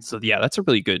else. So yeah, that's a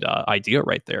really good idea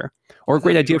right there. Or a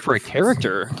great idea for a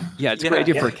character. Yeah, it's a great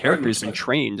idea for a character who's been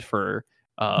trained for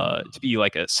to be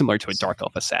like similar to a Dark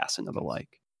Elf assassin or the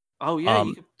like. Oh yeah,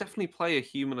 you could definitely play a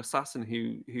human assassin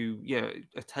who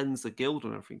attends the guild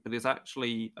and everything, but is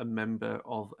actually a member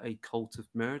of a cult of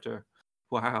murder.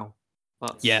 Wow,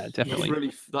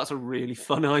 definitely. That's a really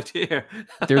fun idea.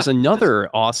 There's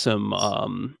another awesome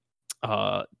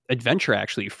adventure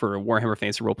actually for Warhammer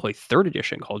Fantasy Roleplay 3rd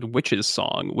edition called Witch's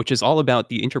Song, which is all about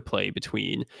the interplay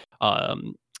between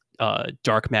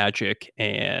dark magic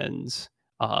and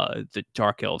the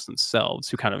Dark Elves themselves,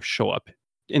 who kind of show up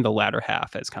in the latter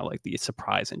half as kind of like the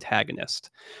surprise antagonist.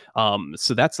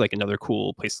 So that's like another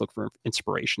cool place to look for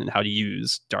inspiration and how to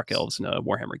use Dark Elves in a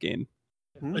Warhammer game.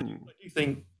 I do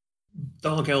think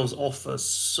Dark Elves offer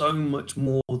so much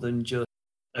more than just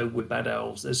with bad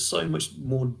elves. There's so much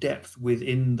more depth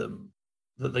within them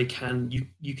that they can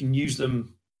you can use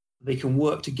them. They can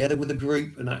work together with a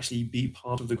group and actually be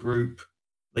part of the group.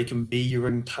 They can be your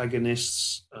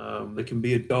antagonists. They can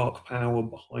be a dark power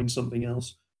behind something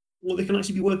else. Or they can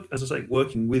actually be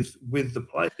working with the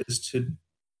players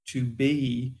to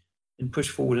be and push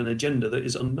forward an agenda that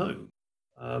is unknown.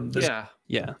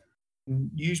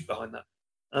 Used behind that.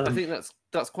 I think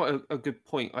that's quite a good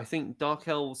point. I think Dark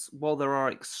Elves, while there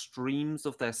are extremes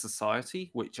of their society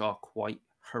which are quite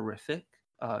horrific,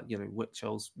 witch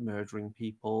elves murdering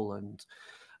people and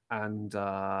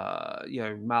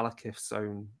Malekith's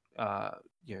own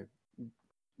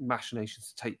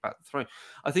machinations to take back the throne.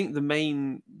 I think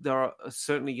there are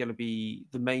certainly going to be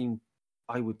the main,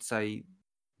 I would say,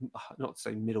 not to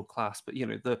say middle class, but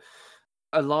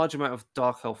a large amount of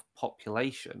Dark Elf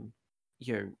population,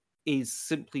 is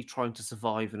simply trying to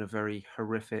survive in a very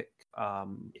horrific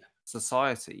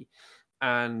society.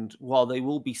 And while they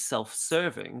will be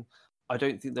self-serving, I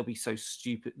don't think they'll be so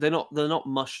stupid. They're not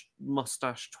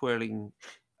mustache twirling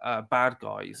bad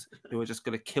guys who are just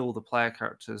going to kill the player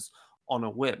characters on a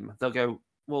whim. They'll go,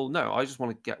 well, no, I just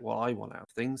want to get what I want out of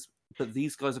things. But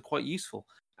these guys are quite useful,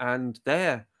 and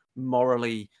they're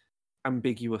morally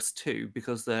ambiguous too,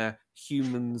 because they're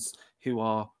humans who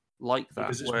are like that.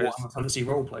 Because it's Warhammer Fantasy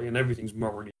Roleplay, and everything's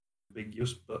morally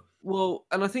ambiguous. But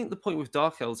and I think the point with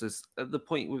Dark Elves is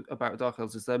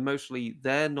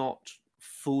they're not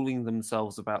fooling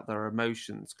themselves about their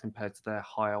emotions compared to their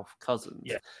high elf cousins.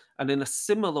 Yeah. And in a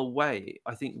similar way,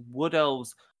 I think Wood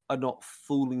Elves are not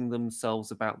fooling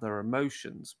themselves about their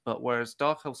emotions, but whereas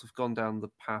Dark Elves have gone down the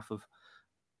path of,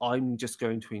 I'm just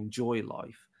going to enjoy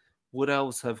life, Wood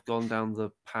Elves have gone down the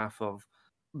path of,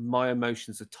 my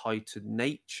emotions are tied to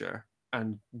nature,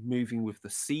 and moving with the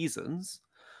seasons,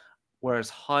 whereas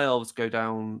high elves go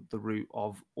down the route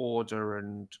of order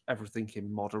and everything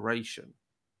in moderation.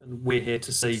 And we're here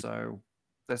to see. So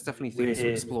there's definitely things to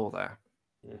explore there.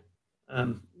 Yeah.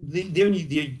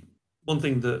 The one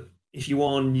thing that, if you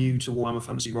are new to Warhammer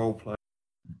Fantasy Roleplay,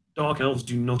 Dark Elves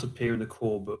do not appear in the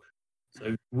core book, so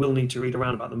you will need to read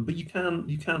around about them. But you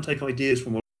can take ideas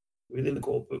from within the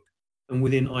core book and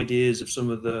within ideas of some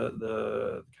of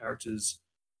the characters,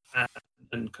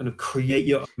 and kind of create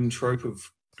your own trope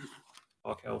of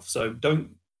Dark Elf. So don't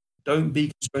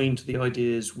be constrained to the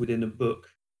ideas within a book.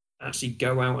 Actually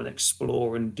go out and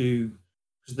explore and do,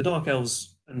 because the Dark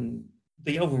Elves and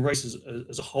the Elven race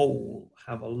as a whole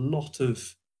have a lot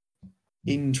of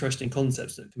interesting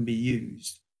concepts that can be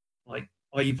used. Like,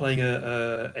 are you playing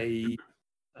a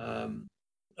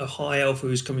high elf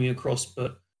who's coming across,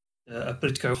 but a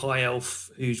Politico high elf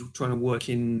who's trying to work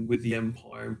in with the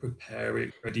Empire and prepare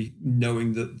it ready,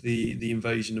 knowing that the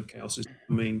invasion of chaos is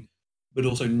coming, but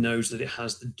also knows that it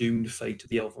has the doomed fate of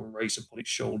the Elven race upon its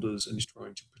shoulders and is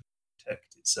trying to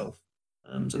protect itself.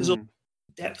 So there's a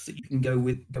depth that you can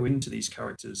go into these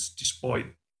characters, despite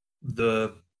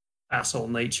the asshole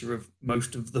nature of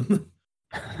most of them.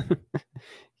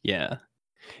 Yeah.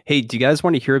 Hey, do you guys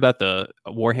want to hear about the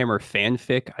Warhammer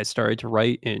fanfic I started to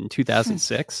write in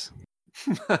 2006?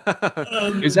 It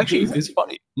was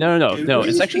funny. No.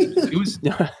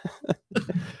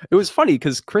 It was funny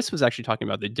because Chris was actually talking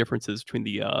about the differences between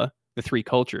the three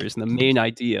cultures, and the main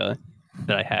idea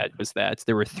that I had was that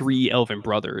there were three elven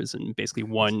brothers, and basically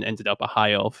one ended up a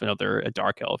high elf, another a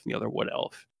dark elf, and the other wood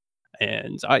elf.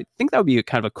 And I think that would be a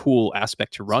kind of a cool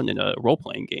aspect to run in a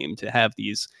role-playing game, to have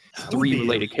these three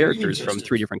related characters from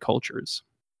three different cultures.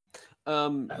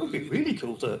 That would be really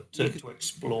cool to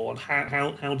explore.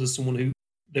 How does someone who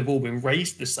they've all been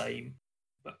raised the same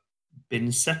but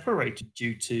been separated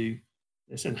due to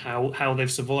this, and how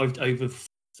they've survived over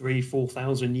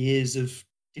 3,000-4,000 years of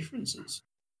differences?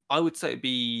 I would say it'd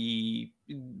be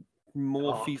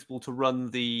more feasible to run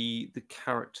the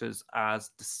characters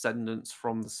as descendants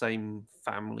from the same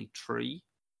family tree.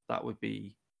 That would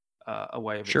be a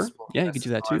way of exploring. Yeah, you could do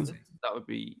that too. That would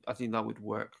be. I think that would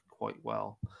work quite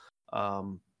well.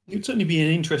 It would certainly be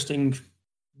an interesting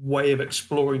way of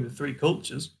exploring the three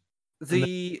cultures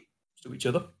to each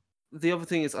other. The other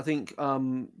thing is, I think,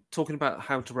 talking about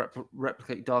how to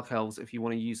replicate Dark Elves if you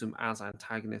want to use them as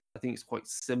antagonists, I think it's quite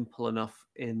simple enough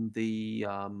in the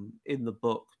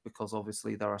book, because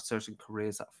obviously there are certain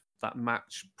careers that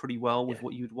match pretty well with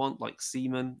what you'd want, like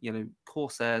seamen,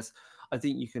 corsairs. I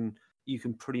think you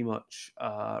can pretty much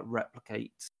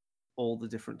replicate all the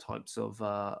different types of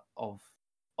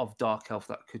Dark Elf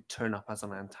that could turn up as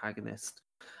an antagonist.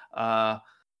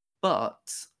 But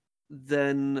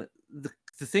then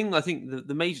the thing, I think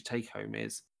the major take home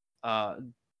is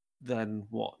then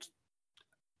what?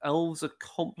 Elves are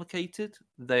complicated.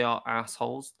 They are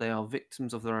assholes. They are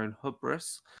victims of their own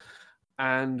hubris.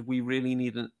 And we really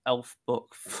need an elf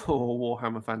book for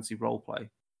Warhammer Fantasy Roleplay.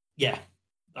 Yeah.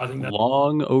 I think that's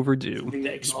long overdue. Something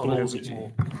that explores it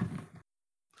more.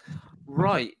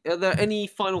 Right. Are there any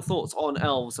final thoughts on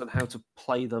elves and how to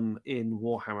play them in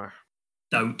Warhammer?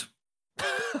 Don't.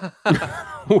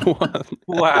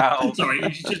 Wow. Sorry,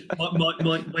 it's just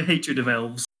my hatred of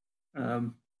elves. I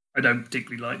don't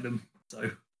particularly like them,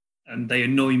 and they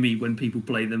annoy me when people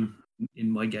play them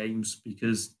in my games,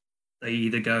 because they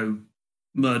either go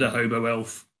murder hobo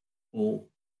elf or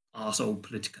arsehole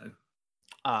Politico.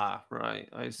 Ah, right.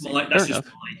 I see. That's just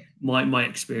my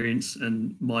experience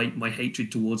and my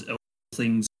hatred towards elf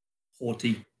things.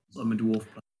 Haughty. I'm a dwarf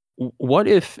player. What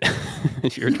if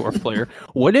you're a dwarf player?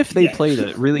 What if they played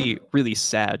a really, really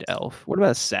sad elf? What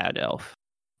about a sad elf?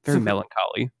 Very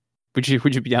melancholy. Would you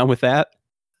be down with that?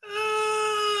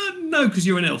 No, because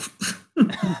you're an elf.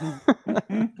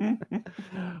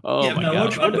 Oh my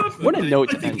gosh! What a note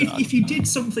to end on. If you did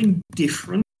something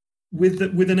different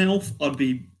with an elf, I'd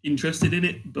be interested in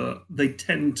it. But they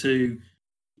tend to,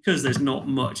 because there's not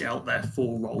much out there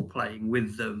for role playing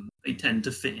with them, they tend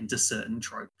to fit into certain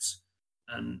tropes.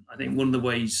 And I think one of the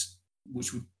ways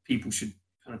which people should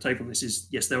kind of take on this is,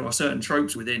 yes, there are certain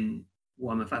tropes within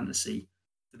Warhammer Fantasy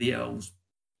for the elves,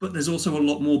 but there's also a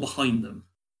lot more behind them.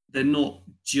 They're not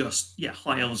just,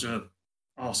 high elves are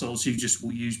arseholes who just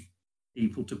will use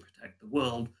people to protect the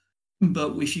world.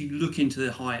 But if you look into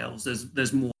the high elves,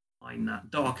 there's more behind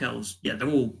that. Dark elves, they're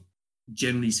all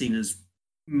generally seen as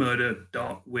murder,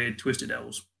 dark, weird, twisted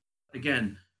elves.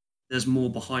 Again, there's more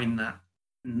behind that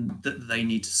they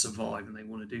need to survive and they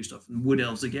want to do stuff. And wood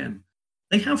elves, again,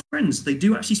 they have friends. They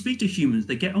do actually speak to humans.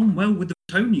 They get on well with the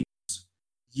Bretonnians.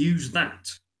 Use that.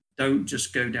 Don't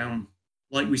just go down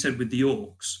like we said with the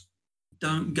orcs,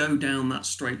 don't go down that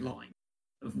straight line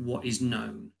of what is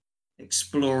known.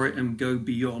 Explore it and go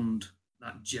beyond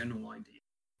that general idea.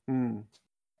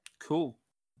 Cool.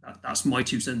 That's my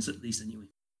 2 cents, at least, anyway.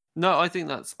 No, I think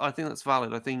that's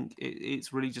valid. I think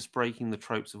it's really just breaking the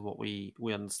tropes of what we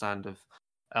understand of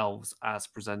elves as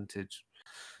presented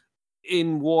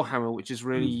in Warhammer, which is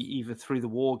really either through the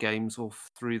war games or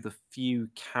through the few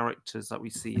characters that we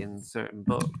see in certain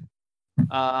books.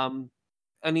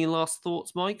 Any last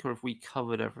thoughts, Mike, or have we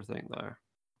covered everything there?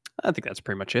 I think that's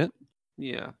pretty much it.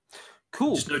 Yeah.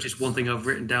 Cool. Just noticed one thing I've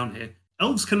written down here.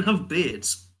 Elves can have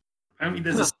beards. Apparently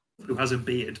there's a who has a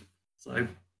beard. So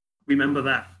remember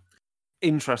that.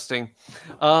 Interesting.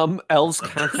 Elves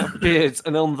can have beards.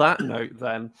 And on that note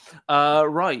then,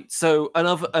 right. So and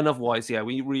otherwise, yeah,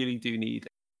 we really do need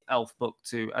elf book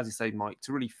to, as you say, Mike,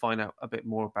 to really find out a bit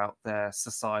more about their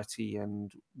society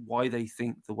and why they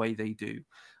think the way they do.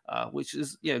 Which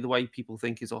is, the way people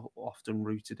think is often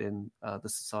rooted in the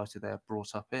society they're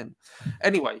brought up in.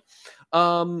 Anyway,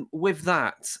 with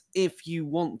that, if you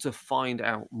want to find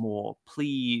out more,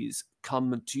 please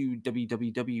come to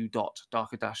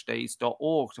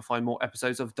www.darker-days.org to find more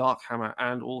episodes of Darkhammer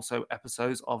and also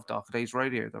episodes of Darker Days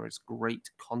Radio. There is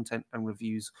great content and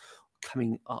reviews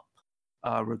coming up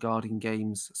regarding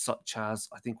games such as,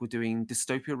 I think we're doing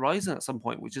Dystopia Rising at some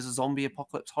point, which is a zombie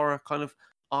apocalypse horror kind of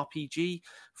RPG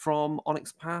from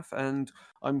Onyx Path, and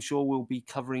I'm sure we'll be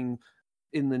covering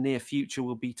in the near future,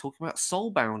 we'll be talking about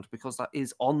Soulbound, because that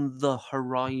is on the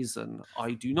horizon.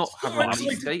 I do not have a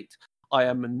release date. I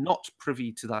am not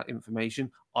privy to that information.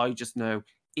 I just know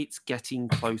it's getting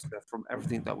closer from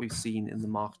everything that we've seen in the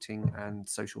marketing and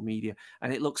social media,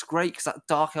 and it looks great because that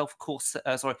dark elf course,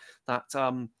 is a dark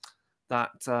elf.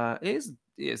 Yes,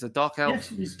 it's dark elf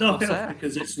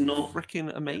because it's not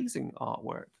freaking amazing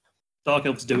artwork. Dark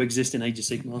elves do exist in Age of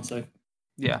Sigmar, so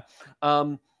yeah.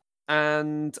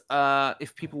 And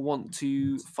if people want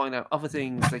to find out other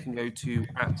things, they can go to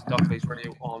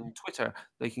 @DarkerDaysRadio on Twitter.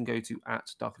 They can go to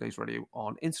 @DarkerDaysRadio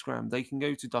on Instagram. They can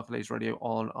go to Darker Days Radio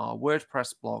on our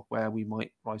WordPress blog, where we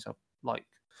might write up like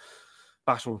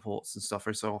battle reports and stuff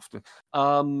every so often.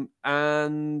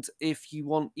 And if you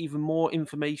want even more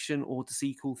information or to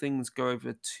see cool things, go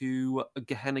over to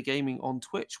Gehenna Gaming on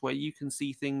Twitch, where you can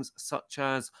see things such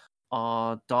as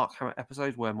our Darkhammer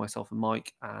episode, where myself and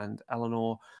Mike and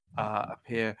Eleanor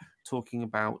appear talking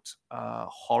about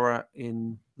horror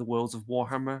in the worlds of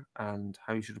Warhammer and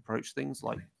how you should approach things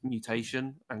like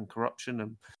mutation and corruption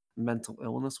and mental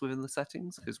illness within the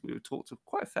settings, because we talked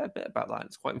quite a fair bit about that.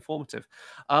 It's quite informative.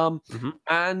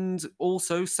 And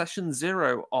also Session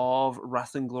 0 of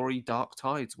Wrath and Glory Dark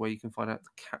Tides, where you can find out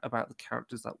about the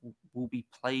characters that will be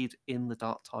played in the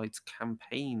Dark Tides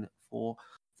campaign for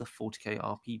the 40k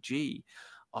RPG.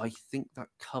 I think that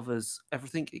covers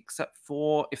everything, except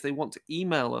for if they want to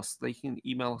email us, they can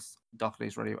email us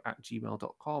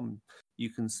darkerdaysradio@gmail.com. You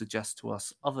can suggest to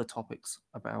us other topics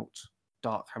about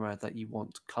Darkhammer that you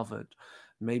want covered.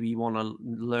 Maybe you want to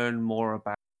learn more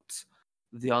about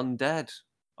the undead.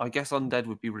 I guess undead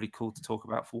would be really cool to talk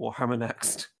about for Warhammer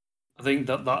next. I think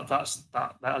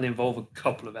that'll involve a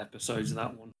couple of episodes of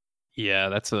that one. Yeah,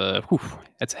 that's a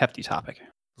hefty topic.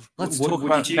 Let's talk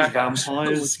about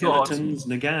vampires, skeletons,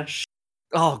 Nagash.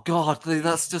 Oh god,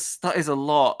 that is a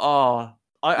lot.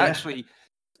 Actually,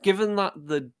 given that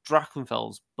the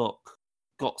Drachenfels book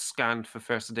got scanned for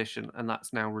first edition and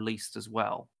that's now released as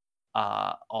well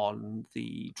on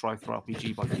the Drive-Thru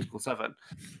RPG by Cubicle 7,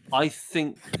 I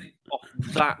think of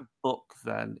that book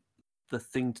then, the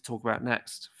thing to talk about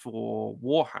next for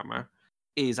Warhammer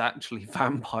is actually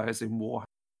vampires in Warhammer.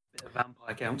 Bit of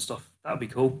vampire count stuff. That would be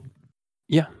cool.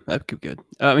 Yeah, that'd be good.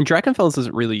 I mean, Drachenfels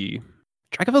isn't really...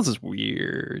 Drachenfels is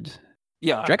weird.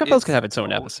 Yeah. Drachenfels could have its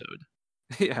own episode.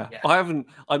 Yeah.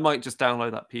 I might just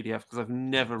download that PDF because I've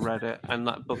never read it, and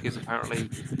that book is apparently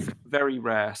very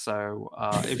rare, so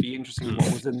it'd be interesting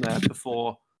what was in there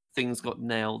before things got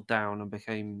nailed down and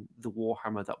became the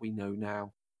Warhammer that we know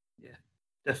now. Yeah,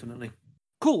 definitely.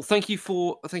 Cool. Thank you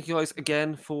guys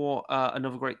again for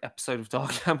another great episode of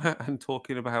Darkhammer and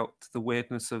talking about the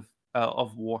weirdness of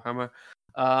Warhammer.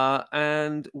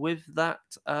 And with that,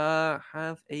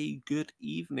 have a good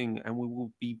evening, and we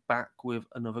will be back with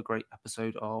another great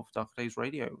episode of Darker Days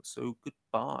Radio. So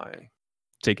goodbye.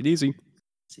 Take it easy.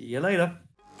 See you later.